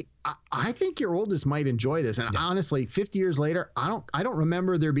art movie, I think your oldest might enjoy this. And honestly, 50 years later, I don't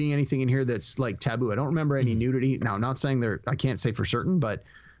remember there being anything in here that's like taboo. I don't remember any nudity. Now, I'm not saying I can't say for certain, but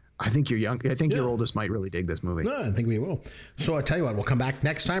I think your oldest might really dig this movie. No, I think we will. So I'll tell you what, we'll come back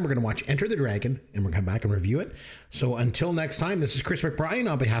next time. We're going to watch Enter the Dragon, and we'll come back and review it. So until next time, this is Chris McBrien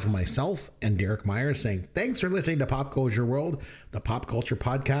on behalf of myself and Derek Myers saying thanks for listening to Pop Goes Your World, the pop culture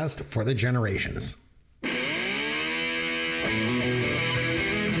podcast for the generations.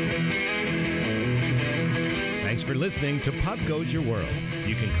 Thanks for listening to Pop Goes Your World.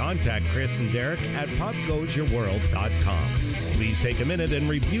 You can contact Chris and Derek at popgoesyourworld.com. Please take a minute and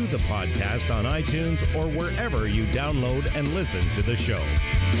review the podcast on iTunes or wherever you download and listen to the show.